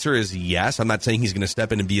think the answer is yes. I'm not saying he's going to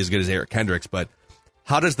step in and be as good as Eric Kendricks, but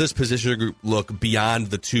how does this position group look beyond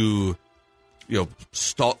the two,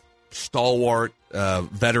 stalwart,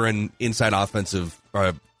 veteran inside offensive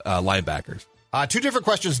linebackers? Two different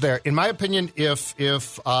questions there. In my opinion, if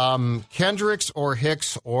Kendricks or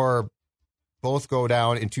Hicks or both go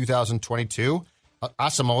down in 2022,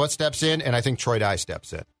 Asamoah steps in, and I think Troy Dye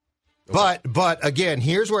steps in. Okay. But again,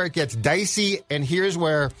 here's where it gets dicey, and here's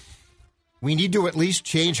where we need to at least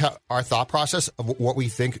change our thought process of what we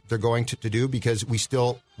think they're going to do, because we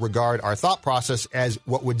still regard our thought process as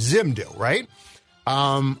what would Zim do, right?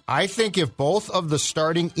 I think if both of the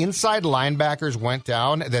starting inside linebackers went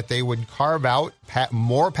down, that they would carve out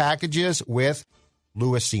more packages with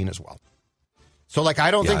Lewis Cine as well. So,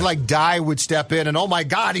 I don't think, Dye would step in and, oh, my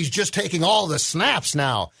God, he's just taking all the snaps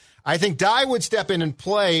now. I think Dye would step in and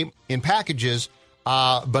play in packages,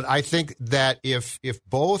 but I think that if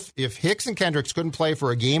Hicks and Kendricks couldn't play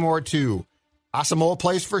for a game or two, Asamoah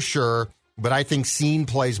plays for sure, but I think Cine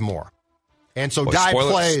plays more. And so Dye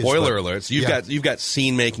plays. Spoiler alert! So you've got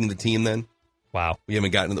Cine making the team then. Wow, we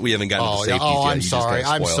haven't gotten to the safeties yet.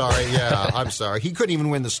 I'm sorry. Yeah, I'm sorry. He couldn't even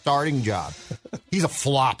win the starting job. He's a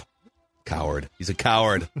flop. Coward. He's a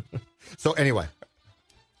coward. So anyway,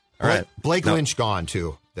 all right. Blake Lynch gone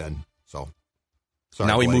too. Then sorry.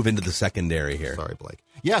 Now we Blake. move into the secondary here. Sorry, Blake.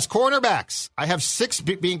 Yes, cornerbacks. I have 6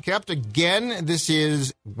 being kept. Again, this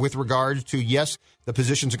is with regard to, yes, the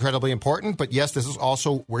position's incredibly important, but yes, this is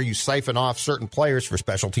also where you siphon off certain players for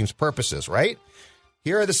special teams purposes, right?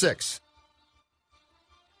 Here are the 6.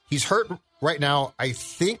 He's hurt right now. I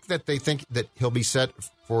think that they think that he'll be set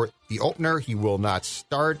for the opener. He will not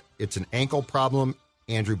start. It's an ankle problem.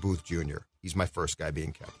 Andrew Booth Jr. He's my first guy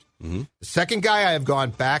being kept. Mm-hmm. The second guy I have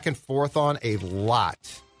gone back and forth on a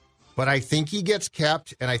lot. But I think he gets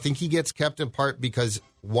kept, and I think he gets kept in part because,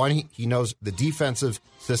 one, he knows the defensive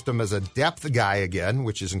system as a depth guy again,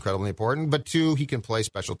 which is incredibly important. But 2, he can play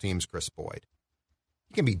special teams, Chris Boyd.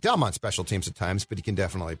 He can be dumb on special teams at times, but he can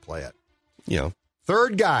definitely play it. Yeah.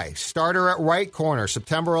 Third guy, starter at right corner,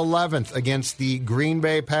 September 11th against the Green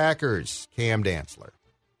Bay Packers, Cam Dantzler.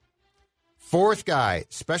 Fourth guy,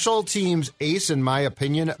 special teams ace in my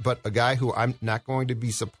opinion, but a guy who I'm not going to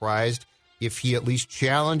be surprised if he at least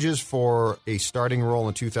challenges for a starting role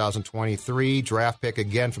in 2023, draft pick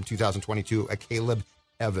again from 2022, Caleb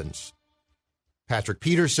Evans. Patrick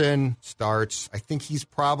Peterson starts. I think he's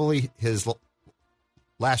probably his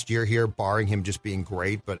last year here, barring him just being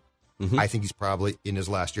great, but I think he's probably in his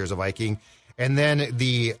last year as a Viking. And then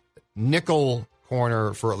the nickel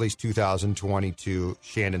corner for at least 2022,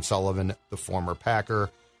 Shandon Sullivan, the former Packer.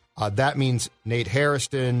 That means Nate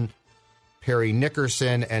Hairston, Perry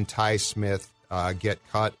Nickerson, and Ty Smith get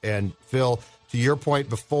cut. And Phil, to your point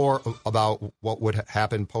before about what would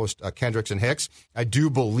happen post Kendricks and Hicks, I do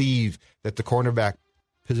believe that the cornerback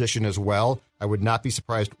position as well, I would not be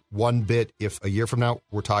surprised one bit if a year from now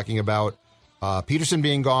we're talking about Peterson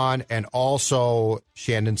being gone and also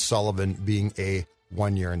Shandon Sullivan being a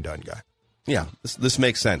 1-year and done guy. Yeah, this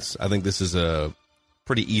makes sense. I think this is a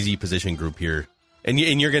pretty easy position group here. And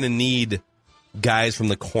you're going to need guys from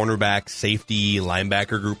the cornerback, safety,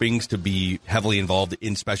 linebacker groupings to be heavily involved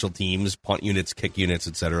in special teams, punt units, kick units,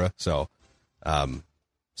 etc. So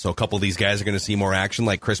a couple of these guys are going to see more action,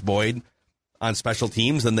 like Chris Boyd on special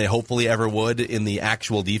teams, than they hopefully ever would in the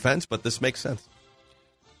actual defense. But this makes sense.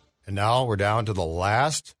 And now we're down to the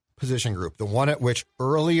last position group, the one at which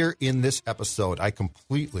earlier in this episode I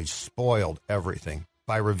completely spoiled everything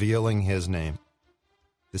by revealing his name,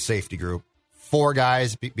 the safety group. 4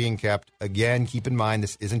 guys being kept. Again, keep in mind,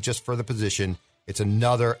 this isn't just for the position. It's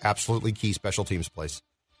another absolutely key special teams place.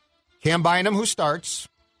 Cam Bynum, who starts.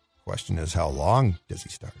 Question is, how long does he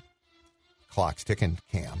start? Clock's ticking,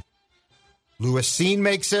 Cam. Lewis Cine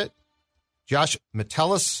makes it. Josh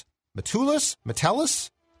Metellus?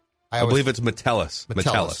 I believe it's Metellus.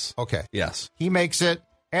 Metellus. Okay. Yes. He makes it.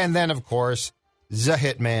 And then, of course, the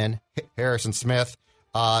hitman, Harrison Smith.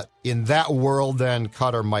 In that world, then,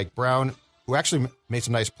 cutter Mike Brown, who actually made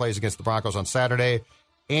some nice plays against the Broncos on Saturday,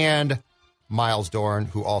 and Miles Dorn,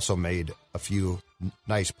 who also made a few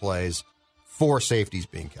nice plays. 4 safeties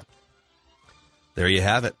being kept. There you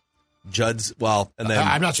have it. Judd's, well, and then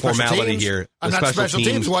I'm not special formality teams. here. I'm not special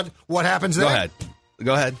teams. What happens there?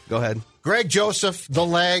 Go ahead. Greg Joseph, the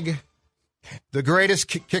leg, the greatest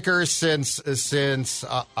kicker since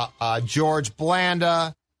George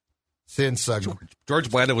Blanda, since George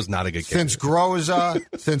Blanda was not a good kicker. Since Groza,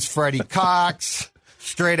 since Freddie Cox,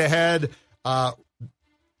 straight ahead.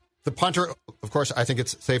 The punter, of course, I think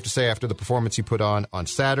it's safe to say after the performance he put on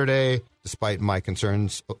Saturday, despite my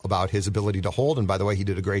concerns about his ability to hold, and by the way, he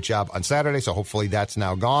did a great job on Saturday, so hopefully that's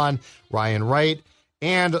now gone. Ryan Wright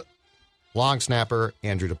and long snapper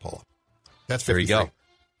Andrew DePola. That's 53. There you go.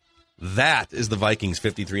 That is the Vikings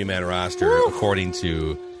 53-man roster, according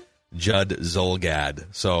to Judd Zolgad.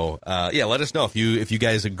 So, let us know if you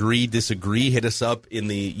guys agree, disagree. Hit us up in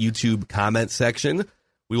the YouTube comment section.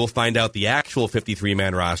 We will find out the actual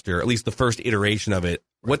 53-man roster, at least the first iteration of it.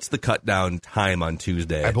 What's the cut down time on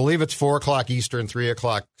Tuesday? I believe it's 4 o'clock Eastern, 3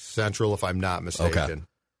 o'clock Central, if I'm not mistaken. Okay.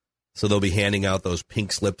 So they'll be handing out those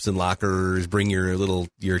pink slips in lockers. Bring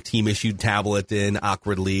your team issued tablet in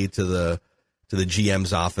awkwardly to the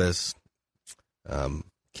GM's office.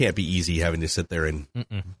 Can't be easy having to sit there and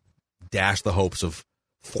dash the hopes of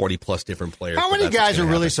 40 plus different players. How many guys are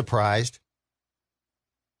really surprised?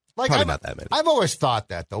 Probably not that many. I've always thought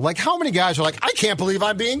that though. Like, how many guys are like, I can't believe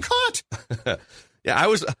I'm being caught? Yeah, I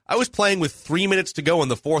was playing with 3 minutes to go in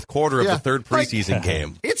the fourth quarter of the third preseason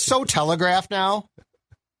game. It's so telegraphed now.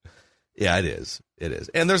 Yeah, it is.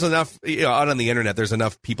 And there's enough, out on the internet, there's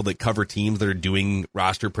enough people that cover teams that are doing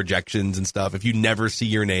roster projections and stuff. If you never see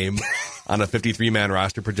your name on a 53-man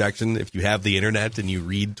roster projection, if you have the internet and you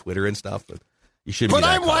read Twitter and stuff, you should be. But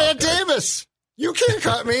I'm Wyatt Davis. You can't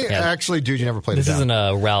cut me. Yeah. Actually, dude, you never played. This isn't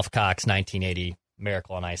a Ralph Cox 1980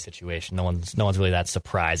 Miracle on Ice situation. No one's really that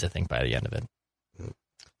surprised, I think, by the end of it.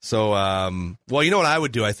 So, well, you know what I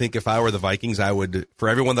would do? I think if I were the Vikings, I would, for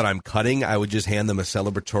everyone that I'm cutting, I would just hand them a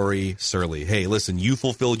celebratory Surly. Hey, listen, you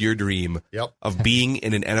fulfilled your dream of being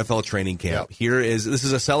in an NFL training camp. This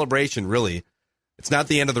is a celebration, really. It's not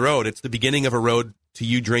the end of the road. It's the beginning of a road to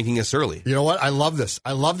you drinking a Surly. You know what? I love this.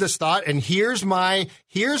 I love this thought. And here's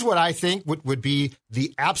what I think would be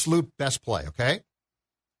the absolute best play, okay?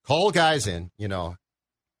 Call guys in,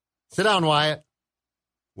 sit down, Wyatt.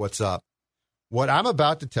 What's up? What I'm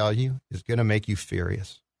about to tell you is going to make you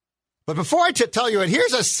furious. But before I tell you it,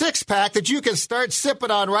 here's a six-pack that you can start sipping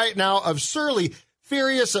on right now of Surly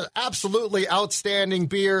Furious, an absolutely outstanding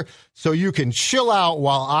beer, so you can chill out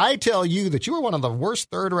while I tell you that you are one of the worst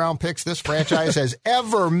third-round picks this franchise has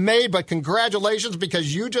ever made. But congratulations,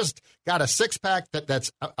 because you just got a six-pack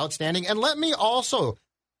that's outstanding. And let me also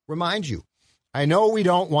remind you, I know we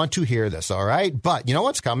don't want to hear this, all right? But you know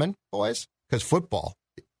what's coming, boys? Because football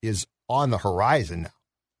is on the horizon now.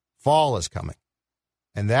 Fall is coming.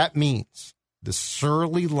 And that means the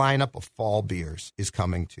Surly lineup of fall beers is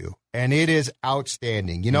coming too. And it is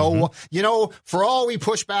outstanding. You know, for all we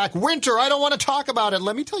push back, winter, I don't want to talk about it.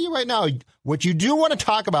 Let me tell you right now, what you do want to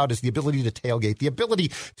talk about is the ability to tailgate, the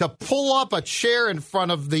ability to pull up a chair in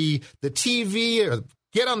front of the TV or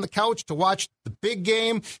get on the couch to watch the big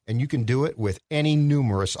game, and you can do it with any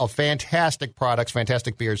numerous of fantastic products,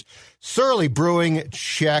 fantastic beers. Surly Brewing,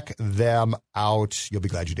 check them out. You'll be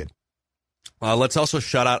glad you did. Let's also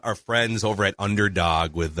shout out our friends over at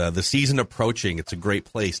Underdog. With the season approaching, it's a great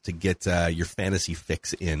place to get your fantasy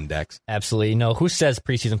fix in, Dex. Absolutely. Who says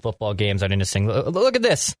preseason football games aren't interesting? Look at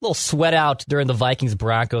this. Little sweat out during the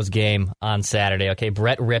Vikings-Broncos game on Saturday. Okay,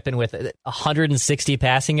 Brett Rippon with 160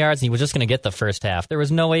 passing yards, and he was just going to get the first half. There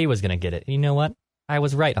was no way he was going to get it. You know what? I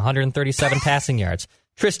was right. 137 passing yards.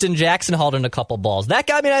 Tristan Jackson hauled in a couple balls. That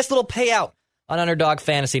got me a nice little payout on Underdog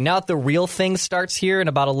Fantasy. Now that the real thing starts here in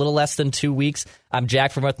about a little less than 2 weeks, I'm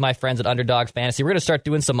Jack from with my friends at Underdog Fantasy. We're going to start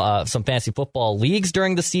doing some fantasy football leagues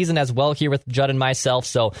during the season as well here with Judd and myself.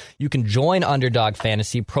 So you can join Underdog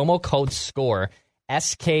Fantasy. Promo code SCORE,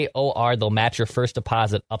 SKOR. They'll match your first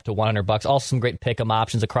deposit up to $100. Also some great pick'em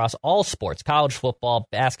options across all sports, college football,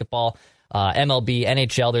 basketball, MLB,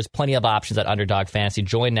 NHL. There's plenty of options at Underdog Fantasy.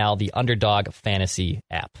 Join now, the Underdog Fantasy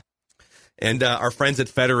app. And our friends at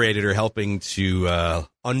Federated are helping to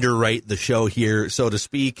underwrite the show here, so to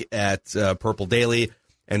speak, at Purple Daily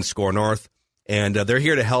and Score North. And they're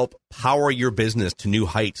here to help power your business to new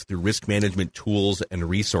heights through risk management tools and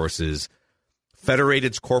resources.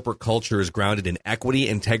 Federated's corporate culture is grounded in equity,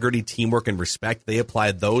 integrity, teamwork, and respect. They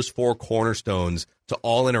apply those four cornerstones to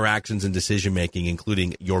all interactions and decision-making,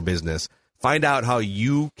 including your business. Find out how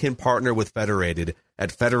you can partner with Federated at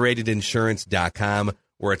federatedinsurance.com,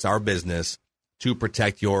 where it's our business to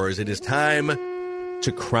protect yours. It is time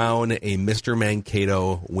to crown a Mr.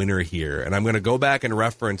 Mankato winner here. And I'm going to go back and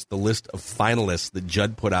reference the list of finalists that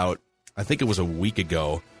Judd put out, I think it was a week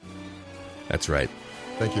ago. That's right.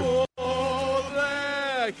 Thank you. Oh,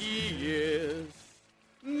 there he is,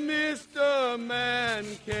 Mr.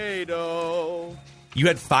 Mankato. You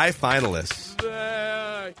had 5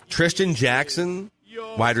 finalists. Tristan Jackson,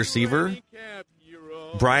 wide receiver.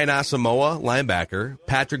 Brian Asamoah, linebacker.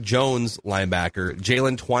 Patrick Jones, linebacker.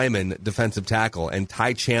 Jalen Twyman, defensive tackle. And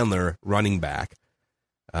Ty Chandler, running back.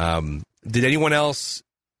 Did anyone else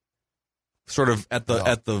sort of at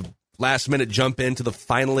the last minute jump into the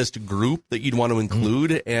finalist group that you'd want to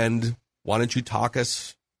include? And why don't you talk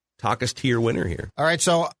us to your winner here? All right,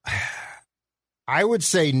 so I would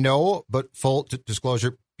say no, but full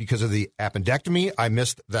disclosure, because of the appendectomy, I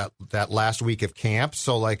missed that last week of camp.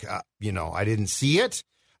 So, I didn't see it.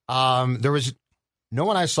 There was no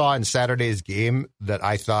one I saw in Saturday's game that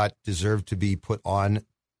I thought deserved to be put on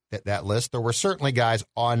that list. There were certainly guys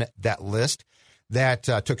on that list that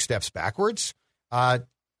took steps backwards.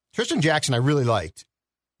 Tristan Jackson I really liked,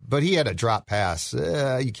 but he had a drop pass.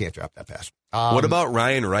 You can't drop that pass. What about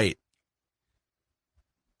Ryan Wright?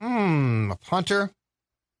 A punter.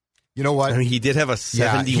 You know what? I mean, he did have a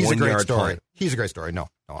 71-yard story. punt. He's a great story. No,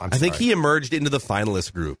 I think he emerged into the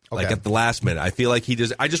finalist group at the last minute. I feel like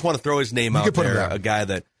I just want to throw his name out there. A guy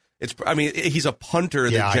that he's a punter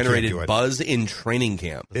that generated buzz in training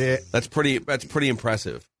camp. That's pretty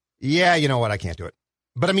impressive. Yeah, you know what? I can't do it.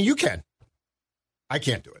 But I mean, you can. I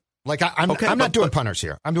can't do it. I'm not doing punters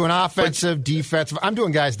here. I'm doing offensive, defensive. I'm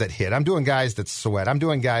doing guys that hit. I'm doing guys that sweat. I'm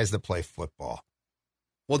doing guys that play football.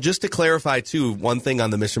 Well, just to clarify, too, one thing on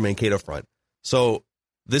the Mr. Mankato front. So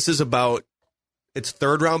this is about it's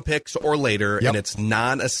third-round picks or later, and it's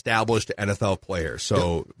non-established NFL players.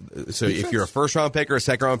 So if you're a first-round pick or a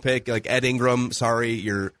second-round pick, like Ed Ingram, sorry,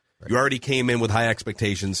 you already came in with high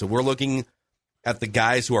expectations. So we're looking at the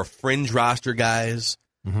guys who are fringe roster guys.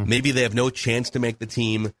 Mm-hmm. Maybe they have no chance to make the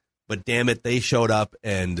team, but damn it, they showed up,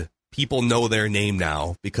 and people know their name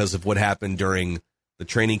now because of what happened during the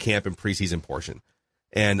training camp and preseason portion.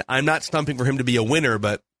 And I'm not stumping for him to be a winner,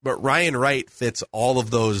 but Ryan Wright fits all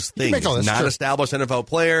of those things. Not established NFL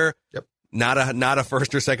player, not a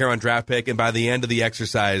first or second round draft pick, and by the end of the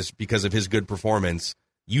exercise, because of his good performance,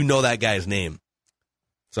 you know that guy's name.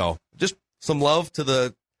 So just some love to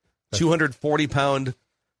the 240-pound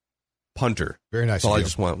punter. Very nice. So I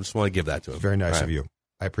just want to give that to him. Very nice of you.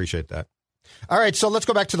 I appreciate that. All right, so let's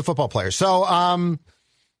go back to the football players. So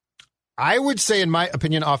I would say, in my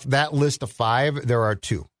opinion, off that list of 5, there are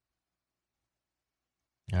 2.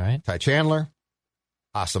 All right. Ty Chandler,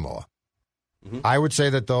 Asamoah. Mm-hmm. I would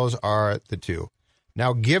say that those are the 2.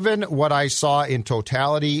 Now, given what I saw in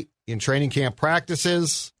totality in training camp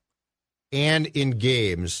practices and in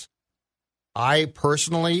games, I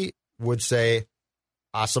personally would say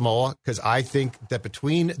Asamoah, because I think that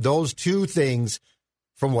between those 2 things,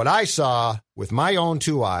 from what I saw with my own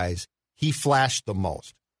 2 eyes, he flashed the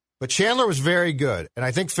most. But Chandler was very good, and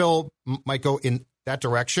I think Phil might go in that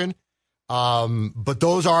direction. But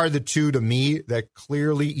those are the 2 to me that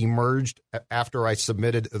clearly emerged after I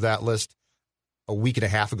submitted that list a week and a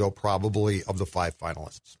half ago, probably, of the 5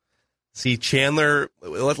 finalists. See, Chandler,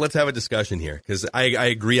 let's have a discussion here, because I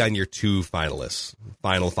agree on your 2 finalists,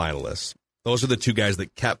 final finalists. Those are the 2 guys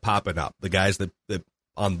that kept popping up, the guys that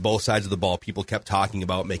on both sides of the ball, people kept talking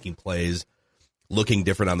about making plays, looking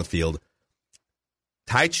different on the field.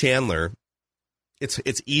 Ty Chandler,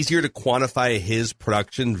 it's easier to quantify his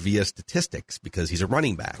production via statistics because he's a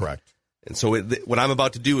running back. Correct. And so what I'm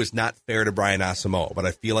about to do is not fair to Brian Asamoah, but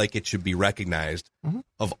I feel like it should be recognized. Mm-hmm.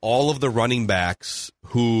 Of all of the running backs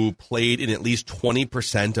who played in at least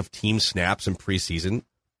 20% of team snaps in preseason,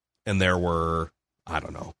 and there were, I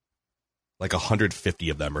don't know, like 150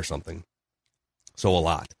 of them or something. So a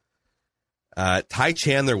lot. Ty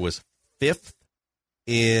Chandler was 5th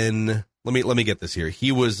in... Let me get this here.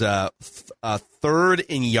 He was 3rd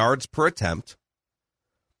in yards per attempt.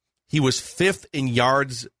 He was 5th in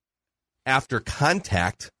yards after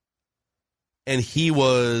contact, and he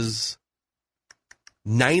was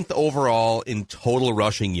 9th overall in total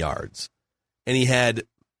rushing yards. And he had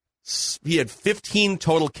 15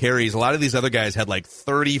 total carries. A lot of these other guys had like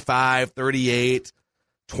 35, 38,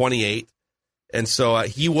 28. And so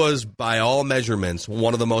he was, by all measurements,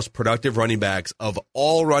 one of the most productive running backs of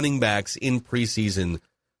all running backs in preseason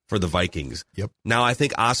for the Vikings. Yep. Now, I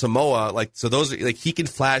think Asamoah, he can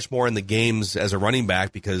flash more in the games as a running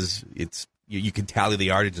back because it's you can tally the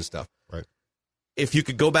yardage and stuff. Right. If you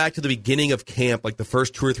could go back to the beginning of camp, like the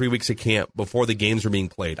first 2 or 3 weeks of camp before the games were being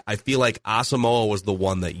played, I feel like Asamoah was the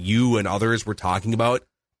one that you and others were talking about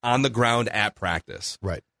on the ground at practice.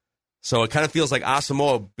 Right. So it kind of feels like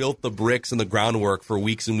Asamoah built the bricks and the groundwork for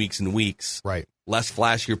weeks and weeks and weeks. Right. Less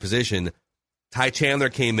flashier position. Ty Chandler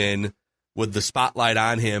came in, with the spotlight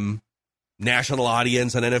on him, national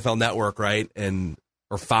audience on NFL Network, right?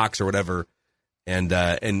 Or Fox or whatever. And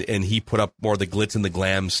he put up more of the glitz and the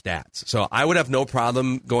glam stats. So I would have no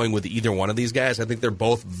problem going with either one of these guys. I think they're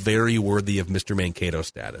both very worthy of Mr. Mankato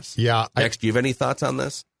status. Yeah. Next, do you have any thoughts on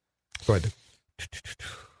this? Go ahead.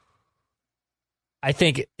 I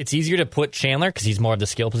think it's easier to put Chandler because he's more of the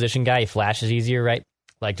skill position guy. He flashes easier, right?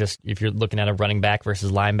 Like just if you're looking at a running back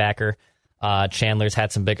versus linebacker, Chandler's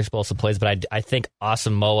had some big explosive plays, but I think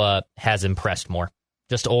Asamoah has impressed more.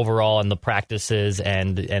 Just overall in the practices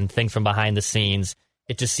and things from behind the scenes.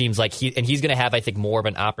 It just seems like he's going to have, I think, more of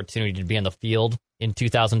an opportunity to be on the field in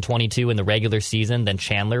 2022 in the regular season than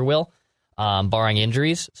Chandler will, barring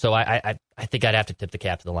injuries. So I think I'd have to tip the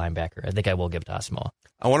cap to the linebacker. I think I will give it to Asamoah.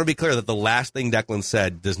 I want to be clear that the last thing Declan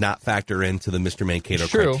said does not factor into the Mr. Mankato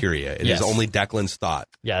criteria. It is only Declan's thought.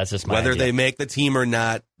 Yeah, that's just my Whether idea. They make the team or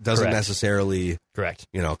not doesn't necessarily... Correct.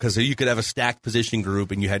 Because you could have a stacked position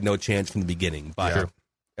group and you had no chance from the beginning. But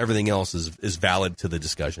everything else is valid to the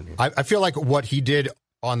discussion here. I feel like what he did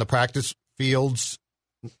on the practice fields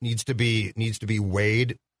needs to be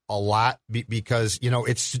weighed a lot because,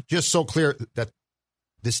 it's just so clear that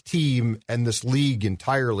this team and this league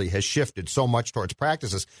entirely has shifted so much towards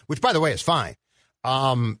practices, which, by the way, is fine.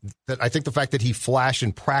 That I think the fact that he flashed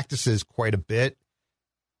in practices quite a bit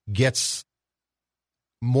gets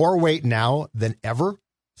more weight now than ever.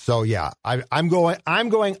 So yeah, I'm going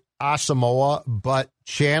Asamoah, but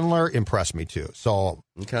Chandler impressed me too. So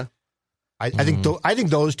okay, I think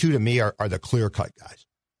those two to me are the clear cut guys.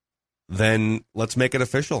 Then let's make it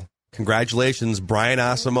official. Congratulations, Brian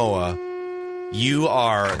Asamoah. You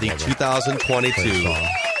are the 2022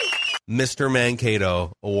 Mr.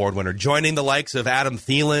 Mankato Award winner, joining the likes of Adam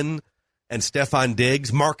Thielen and Stephon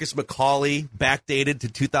Diggs, Marcus McCauley, backdated to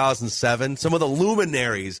 2007, some of the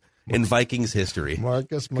luminaries in Vikings history.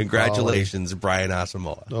 Marcus McCauley. Congratulations, Brian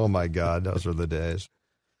Asamoah. Oh, my God. Those are the days.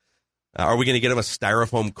 Are we going to get him a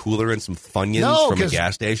styrofoam cooler and some Funyuns from a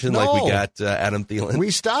gas station like we got Adam Thielen?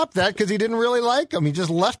 We stopped that because he didn't really like him. He just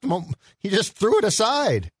left him. He just threw it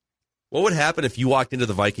aside. What would happen if you walked into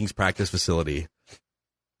the Vikings practice facility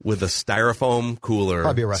with a styrofoam cooler,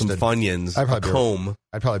 some Funyuns, a comb?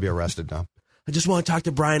 I'd probably be arrested now. I just want to talk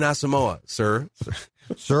to Brian Asamoah, sir.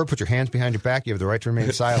 Sir, put your hands behind your back. You have the right to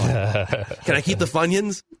remain silent. Can I keep the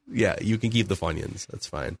Funyuns? Yeah, you can keep the Funyuns. That's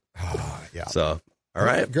fine. Yeah. So, all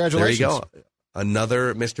right. Congratulations. There you go.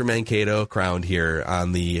 Another Mr. Mankato crowned here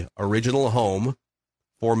on the original home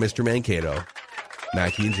for Mr. Mankato,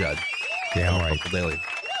 Mackey and Judd. Damn right. Purple Daily.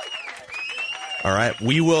 All right.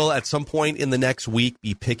 We will, at some point in the next week,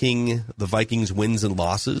 be picking the Vikings' wins and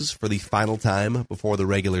losses for the final time before the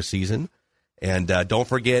regular season. And don't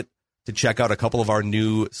forget to check out a couple of our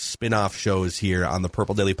new spin-off shows here on the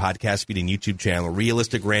Purple Daily podcast feed and YouTube channel.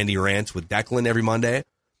 Realistic Randy Rants with Declan every Monday.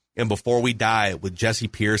 And Before We Die with Jesse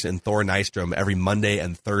Pierce and Thor Nystrom every Monday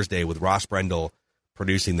and Thursday with Ross Brendel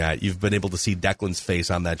producing that. You've been able to see Declan's face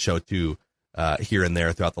on that show, too, here and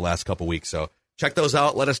there throughout the last couple weeks. So check those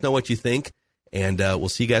out. Let us know what you think. And we'll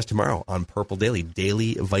see you guys tomorrow on Purple Daily,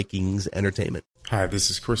 Daily Vikings Entertainment. Hi, this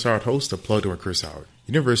is Chris Howard, host of Plugged In with Chris Howard.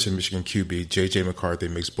 University of Michigan QB J.J. McCarthy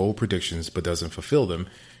makes bold predictions but doesn't fulfill them,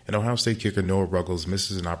 and Ohio State kicker Noah Ruggles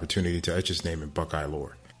misses an opportunity to etch his name in Buckeye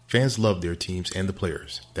lore. Fans love their teams and the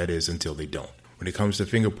players, that is, until they don't. When it comes to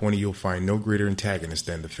finger pointing, you'll find no greater antagonist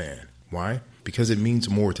than the fan. Why? Because it means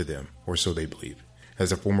more to them, or so they believe.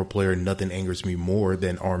 As a former player, nothing angers me more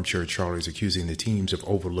than armchair Charlies accusing the teams of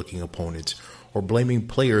overlooking opponents or blaming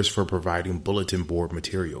players for providing bulletin board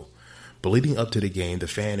material. But leading up to the game, the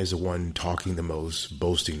fan is the one talking the most,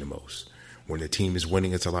 boasting the most. When the team is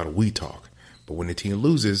winning, it's a lot of we talk. But when the team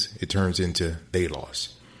loses, it turns into they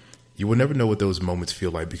lost. You will never know what those moments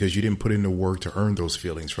feel like because you didn't put in the work to earn those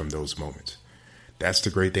feelings from those moments. That's the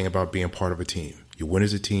great thing about being part of a team. You win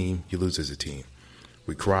as a team, you lose as a team.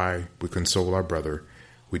 We cry, we console our brother.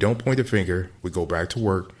 We don't point the finger, we go back to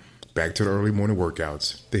work, back to the early morning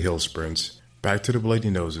workouts, the hill sprints, back to the bloody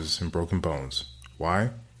noses and broken bones.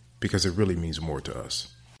 Why? Because it really means more to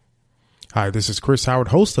us. Hi, this is Chris Howard,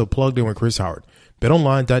 host of Plugged In with Chris Howard.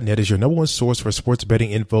 BetOnline.net is your number one source for sports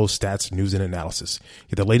betting info, stats, news, and analysis.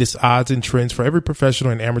 Get the latest odds and trends for every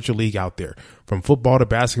professional and amateur league out there. From football to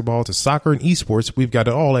basketball to soccer and esports, we've got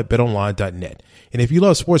it all at BetOnline.net. And if you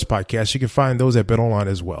love sports podcasts, you can find those at BetOnline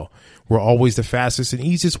as well. We're always the fastest and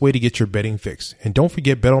easiest way to get your betting fix. And don't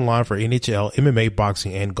forget BetOnline for NHL, MMA,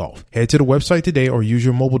 boxing, and golf. Head to the website today or use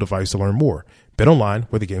your mobile device to learn more. BetOnline,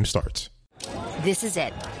 where the game starts. This is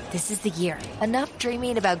it. This is the year. Enough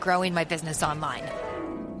dreaming about growing my business online.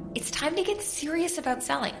 It's time to get serious about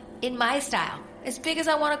selling in my style, as big as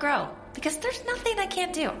I want to grow, because there's nothing I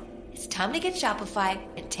can't do. It's time to get Shopify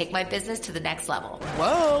and take my business to the next level.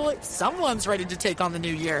 Whoa, someone's ready to take on the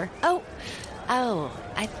new year. Oh,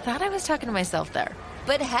 I thought I was talking to myself there.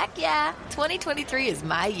 But heck yeah, 2023 is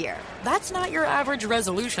my year. That's not your average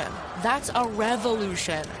resolution. That's a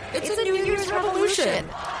revolution. It's a New Year's revolution.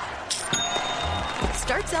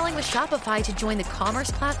 Start selling with Shopify to join the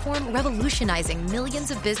commerce platform revolutionizing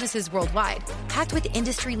millions of businesses worldwide. Packed with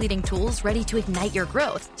industry-leading tools ready to ignite your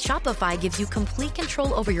growth, Shopify gives you complete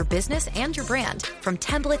control over your business and your brand. From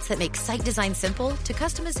templates that make site design simple to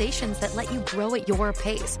customizations that let you grow at your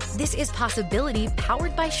pace. This is possibility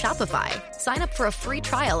powered by Shopify. Sign up for a free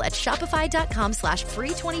trial at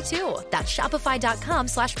shopify.com/free22. That's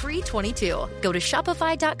shopify.com/free22. Go to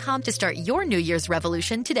shopify.com to start your New Year's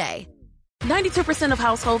revolution today. 92% of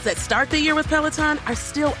households that start the year with Peloton are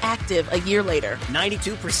still active a year later.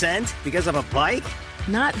 92% because of a bike?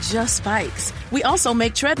 Not just bikes. We also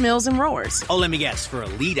make treadmills and rowers. Oh, let me guess, for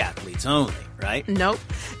elite athletes only, right? Nope.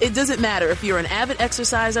 It doesn't matter if you're an avid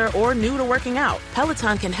exerciser or new to working out.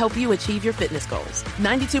 Peloton can help you achieve your fitness goals.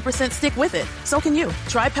 92% stick with it. So can you.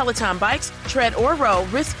 Try Peloton bikes, tread, or row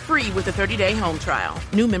risk-free with a 30-day home trial.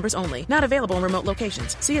 New members only. Not available in remote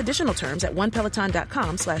locations. See additional terms at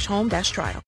onepeloton.com/home-trial.